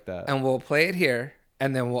 like stuff like that. And we'll play it here,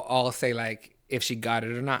 and then we'll all say like if she got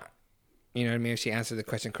it or not. You know what I mean? If she answered the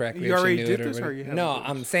question correctly. You if already she knew did it this, or you haven't? No,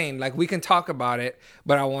 I'm saying like we can talk about it,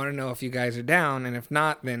 but I want to know if you guys are down, and if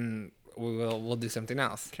not, then we'll do something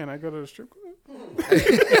else. Can I go to the strip club?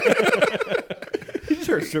 He's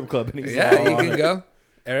at a strip club. And Yeah, you can go.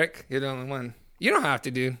 Eric, you're the only one. You don't have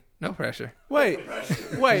to, dude. No pressure. Wait. Are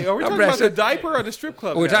we talking about the diaper or the strip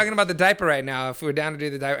club? We're talking about the diaper right now. If we're down to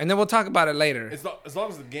do the diaper, and then we'll talk about it later. As long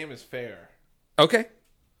as the game is fair. Okay.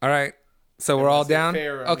 All right. So we're all down.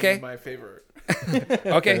 Fair, okay. My favorite.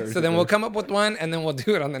 Okay. So then we'll come up with one, and then we'll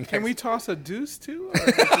do it on the next. Can we toss a deuce too?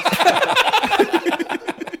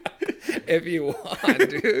 If you want,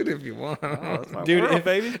 dude. If you want, dude,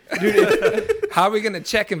 baby. Dude, how are we gonna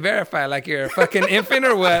check and verify? Like you're a fucking infant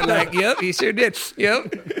or what? Like, yep, you sure did.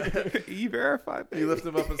 Yep. E-verify. You lift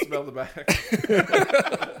him up and smell the back.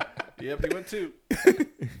 Yep, he went too.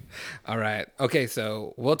 All right. Okay,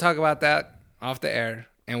 so we'll talk about that off the air,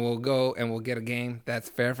 and we'll go and we'll get a game that's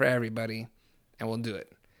fair for everybody, and we'll do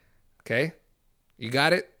it. Okay? You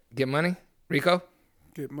got it? Get money? Rico?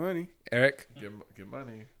 Get money. Eric? Get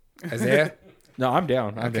money. Isaiah? No, I'm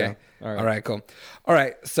down. I'm Okay. down. All right, cool. All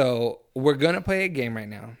right, so we're going to play a game right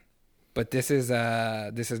now, but this is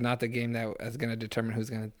not the game that is going to determine who's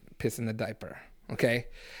going to piss in the diaper. Okay?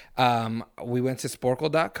 We went to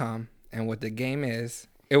sporkle.com, and what the game is,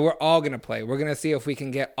 we're all going to play. We're going to see if we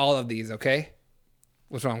can get all of these, okay?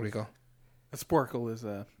 What's wrong, Rico? A Sporkle is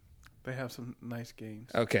they have some nice games.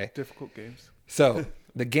 Okay. Difficult games. So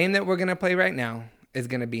the game that we're going to play right now is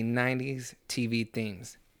going to be 90s TV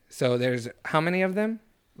themes. So there's how many of them?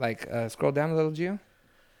 Like, scroll down a little, Gio.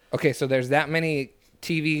 Okay, so there's that many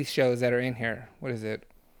TV shows that are in here. What is it?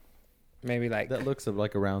 Maybe like... That looks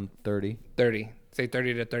like around 30. 30. Say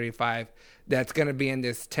 30 to 35. That's going to be in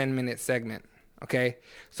this 10-minute segment. Okay?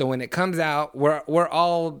 So when it comes out, we're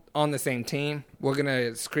all on the same team. We're going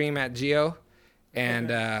to scream at Gio. And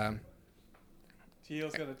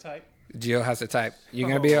Gio's going to type. Gio has to type. You're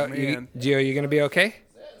going to be... Gio, you going to be okay?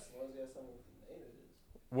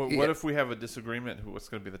 What if we have a disagreement? What's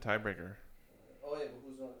going to be the tiebreaker? Oh, yeah, but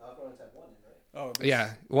who's going to... I'll go and type one in, right? Oh,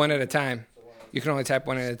 Yeah, one at a time. You can only type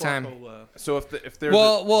one at a time. So if there's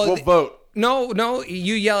we'll vote. No,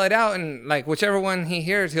 you yell it out, and like whichever one he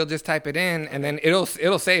hears, he'll just type it in, and then it'll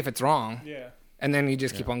say if it's wrong. Yeah. And then you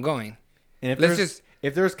just keep on going. And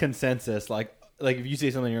if there's consensus, like if you say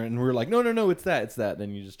something and we're like, no, it's that,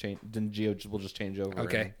 then you just change. Then Gio will just change over.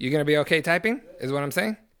 Okay, you gonna be okay typing? Is what I'm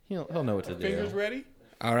saying. He'll know what to do. Fingers ready?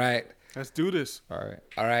 All right. Let's do this. All right.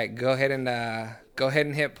 All right. Go ahead and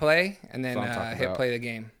hit play, and then hit about. play the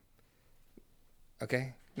game.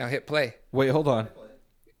 Okay. Now hit play. Wait, hold on.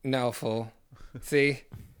 No, fool. See?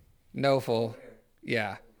 No, fool.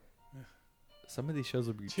 Yeah. Some of these shows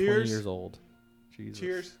will be Cheers. 20 years old. Jesus.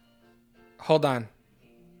 Cheers. Hold on.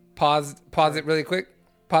 Pause it really quick.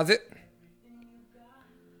 Pause it.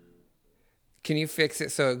 Can you fix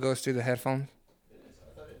it so it goes through the headphones?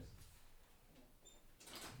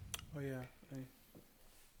 Oh, yeah.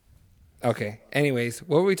 Okay. Anyways,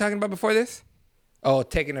 what were we talking about before this? Oh,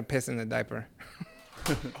 taking a piss in the diaper.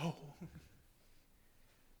 Oh.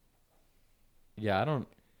 Yeah,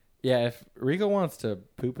 if Rico wants to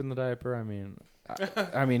poop in the diaper, I mean,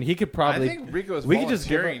 he could probably. I think Rico is we could just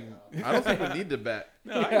give volunteering. I don't think we need to bet.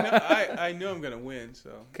 No, I know I'm going to win,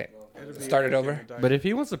 so. Okay. It'll be Start it everything over. in the But if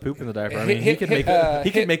he wants to poop in the diaper, I mean, he can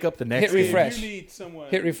make up the next hit refresh. You need someone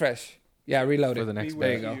Hit refresh. Yeah, reload for it. the next be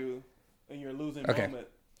There with you go. you in your losing Okay. moment.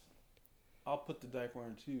 I'll put the diaper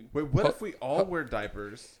on too. Wait, what if we all wear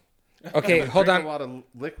diapers? Okay, and hold drink on. A lot of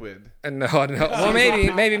liquid. No. Well,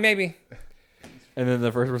 maybe. And then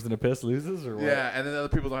the first person to piss loses, or what? Yeah, and then other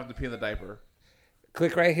people don't have to pee in the diaper.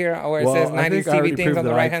 Click right here where it Well, says I 90s think I TV already themes proved on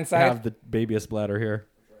the that right hand I have side. the babyest bladder here.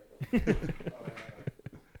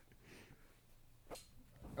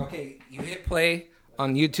 Okay, you hit play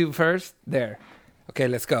on YouTube first. There. Okay,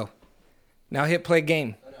 let's go. Now hit play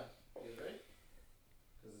game. Oh, no. You guys ready?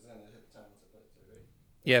 Because it's going to hit the time once I put it. Ready?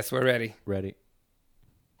 Yes, we're ready. Ready.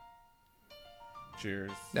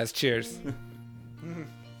 Cheers. That's cheers.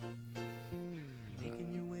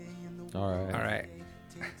 All right. All right.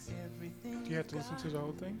 Do you have to listen to the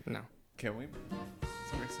whole thing? No. Can we?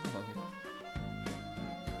 It's a great song.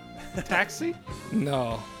 Taxi?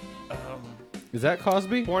 No. Is that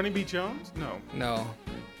Cosby? Barnaby Jones? No. No.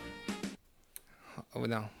 Oh,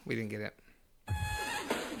 no, we didn't get it.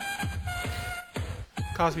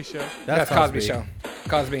 Cosby Show. That's Cosby Show.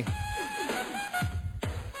 Cosby.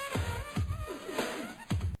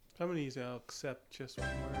 Some of these I'll accept just one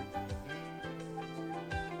word.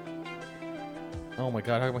 Oh my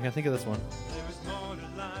God, how can I think of this one?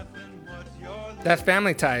 That's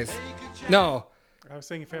Family Ties. No. I was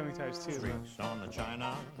thinking Family Ties too.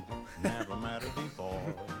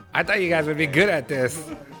 I thought you guys would be good at this.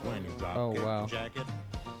 Oh wow.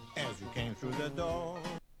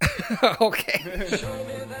 Okay.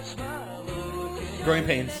 Growing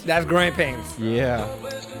pains. That's Growing Pains. Yeah.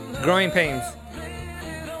 Growing Pains.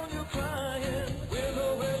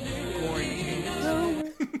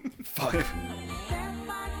 Fuck.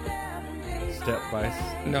 Step by.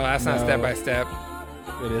 No, that's not Step by Step.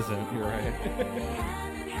 It isn't. You're right.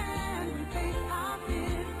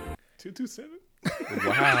 227?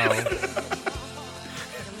 Wow.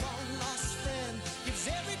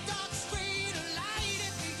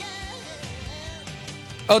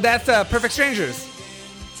 Oh, that's Perfect Strangers.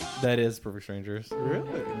 That is Perfect Strangers.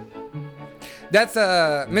 Really? That's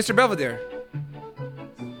Mr. Belvedere.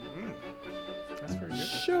 That's very good.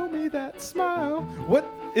 Show me that smile. What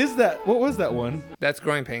is that? What was that one? That's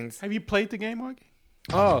Growing Pains. Have you played the game, Augie?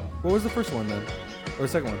 Oh, what was the first one then? Or the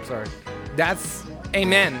second one? Sorry. That's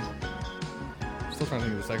Amen. Still trying to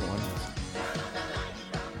think of the second one.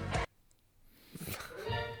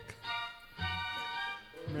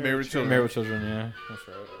 Married with Children. Married with Children, yeah. That's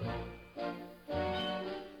right.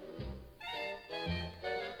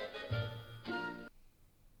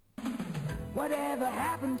 Whatever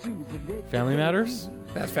happened to the big Family Matters?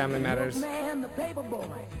 That's Family Matters. man, the paper boy,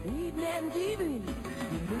 eating and TV.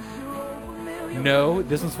 No,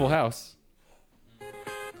 this one's Full House.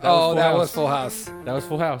 That was Full House. That was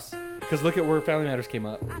Full House. Because look at where Family Matters came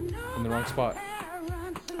up. In the wrong spot.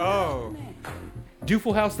 Oh, Do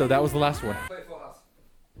Full House, though. That was the last one.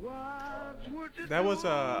 that was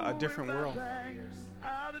a different world.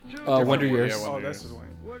 Wonder Years. Oh, that's the one.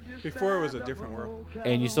 Before it was a different world.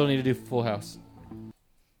 And you still need to do Full House.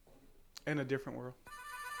 And a different world.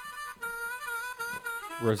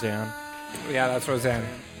 Roseanne. Yeah, that's Roseanne.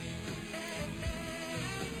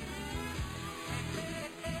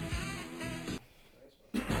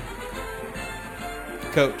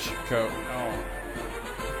 Coach. Oh.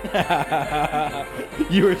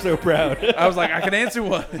 You were so proud. I was like, I can answer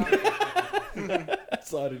one. I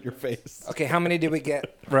saw it in your face. Okay, how many did we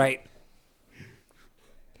get right?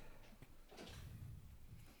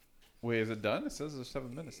 Wait, is it done? It says there's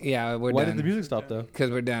 7 minutes. Yeah, we're Why done. did the music stop, though? Because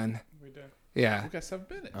we're done. We're done. Yeah. We got 7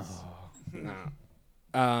 minutes. No.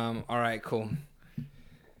 All right, cool.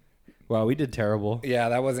 Wow, we did terrible. Yeah,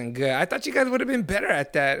 that wasn't good. I thought you guys would have been better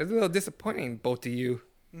at that. It was a little disappointing, both of you.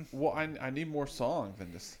 Well, I need more song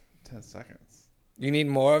than just 10 seconds. You need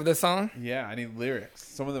more of the song? Yeah, I need lyrics.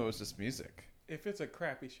 Some of them was just music. If it's a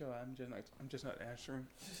crappy show, I'm just not answering.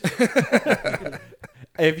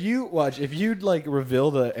 If you like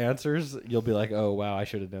reveal the answers, you'll be like, "Oh wow, I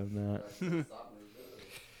should have done that."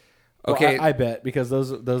 Okay, well, I bet because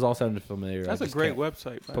those all sounded familiar. That's I a just great can't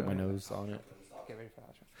website. Put my nose on it.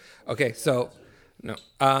 Okay, so no.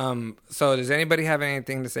 So does anybody have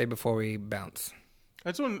anything to say before we bounce?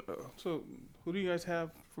 That's one. So, who do you guys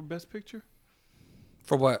have for Best Picture?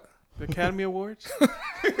 For what? The Academy Awards.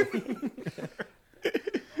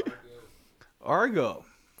 Argo.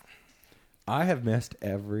 I have missed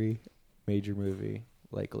every major movie,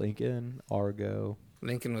 like Lincoln, Argo,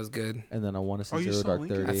 Lincoln was good. and then I want to see you Zero saw Dark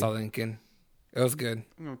Lincoln? 30. I saw Lincoln. It was good.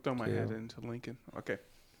 I'm gonna throw my Yeah. head into Lincoln. Okay.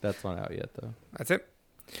 That's not out yet, though. That's it.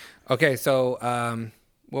 Okay, so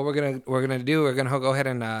what we're gonna do? We're gonna go ahead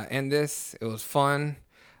and end this. It was fun.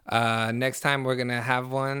 Next time we're gonna have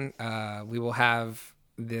one. We will have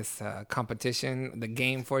this competition, the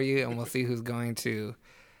game for you, and we'll see who's going to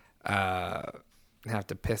have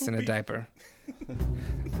to piss in a diaper.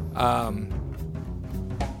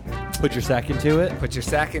 Put your sack into it. Put your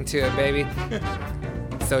sack into it, baby.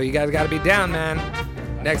 So you guys got to be down, man.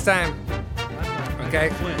 Next time. Okay?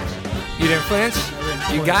 You didn't flinch?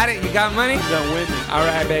 You got it? You got money? Done winning. All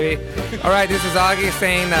right, baby. All right, this is Augie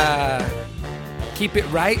saying keep it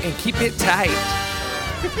right and keep it tight.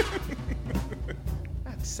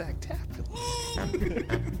 That's sacktaculous.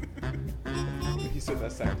 He said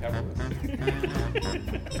that's sacktaculous.